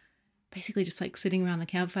basically just like sitting around the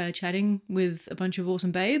campfire chatting with a bunch of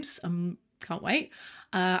awesome babes. Can't wait.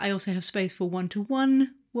 I also have space for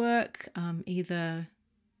one-to-one work, either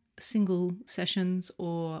single sessions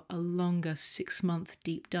or a longer 6-month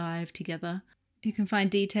deep dive together. You can find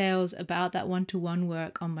details about that one-to-one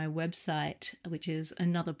work on my website, which is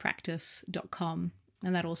anotherpractice.com.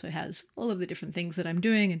 And that also has all of the different things that I'm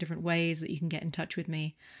doing and different ways that you can get in touch with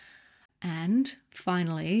me. And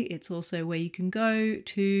finally, it's also where you can go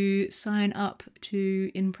to sign up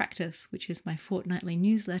to In Practice, which is my fortnightly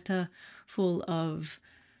newsletter full of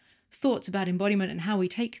thoughts about embodiment and how we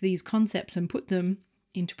take these concepts and put them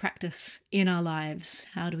into practice in our lives.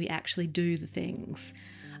 How do we actually do the things?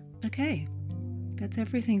 Okay, that's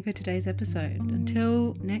everything for today's episode.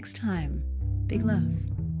 Until next time, big love.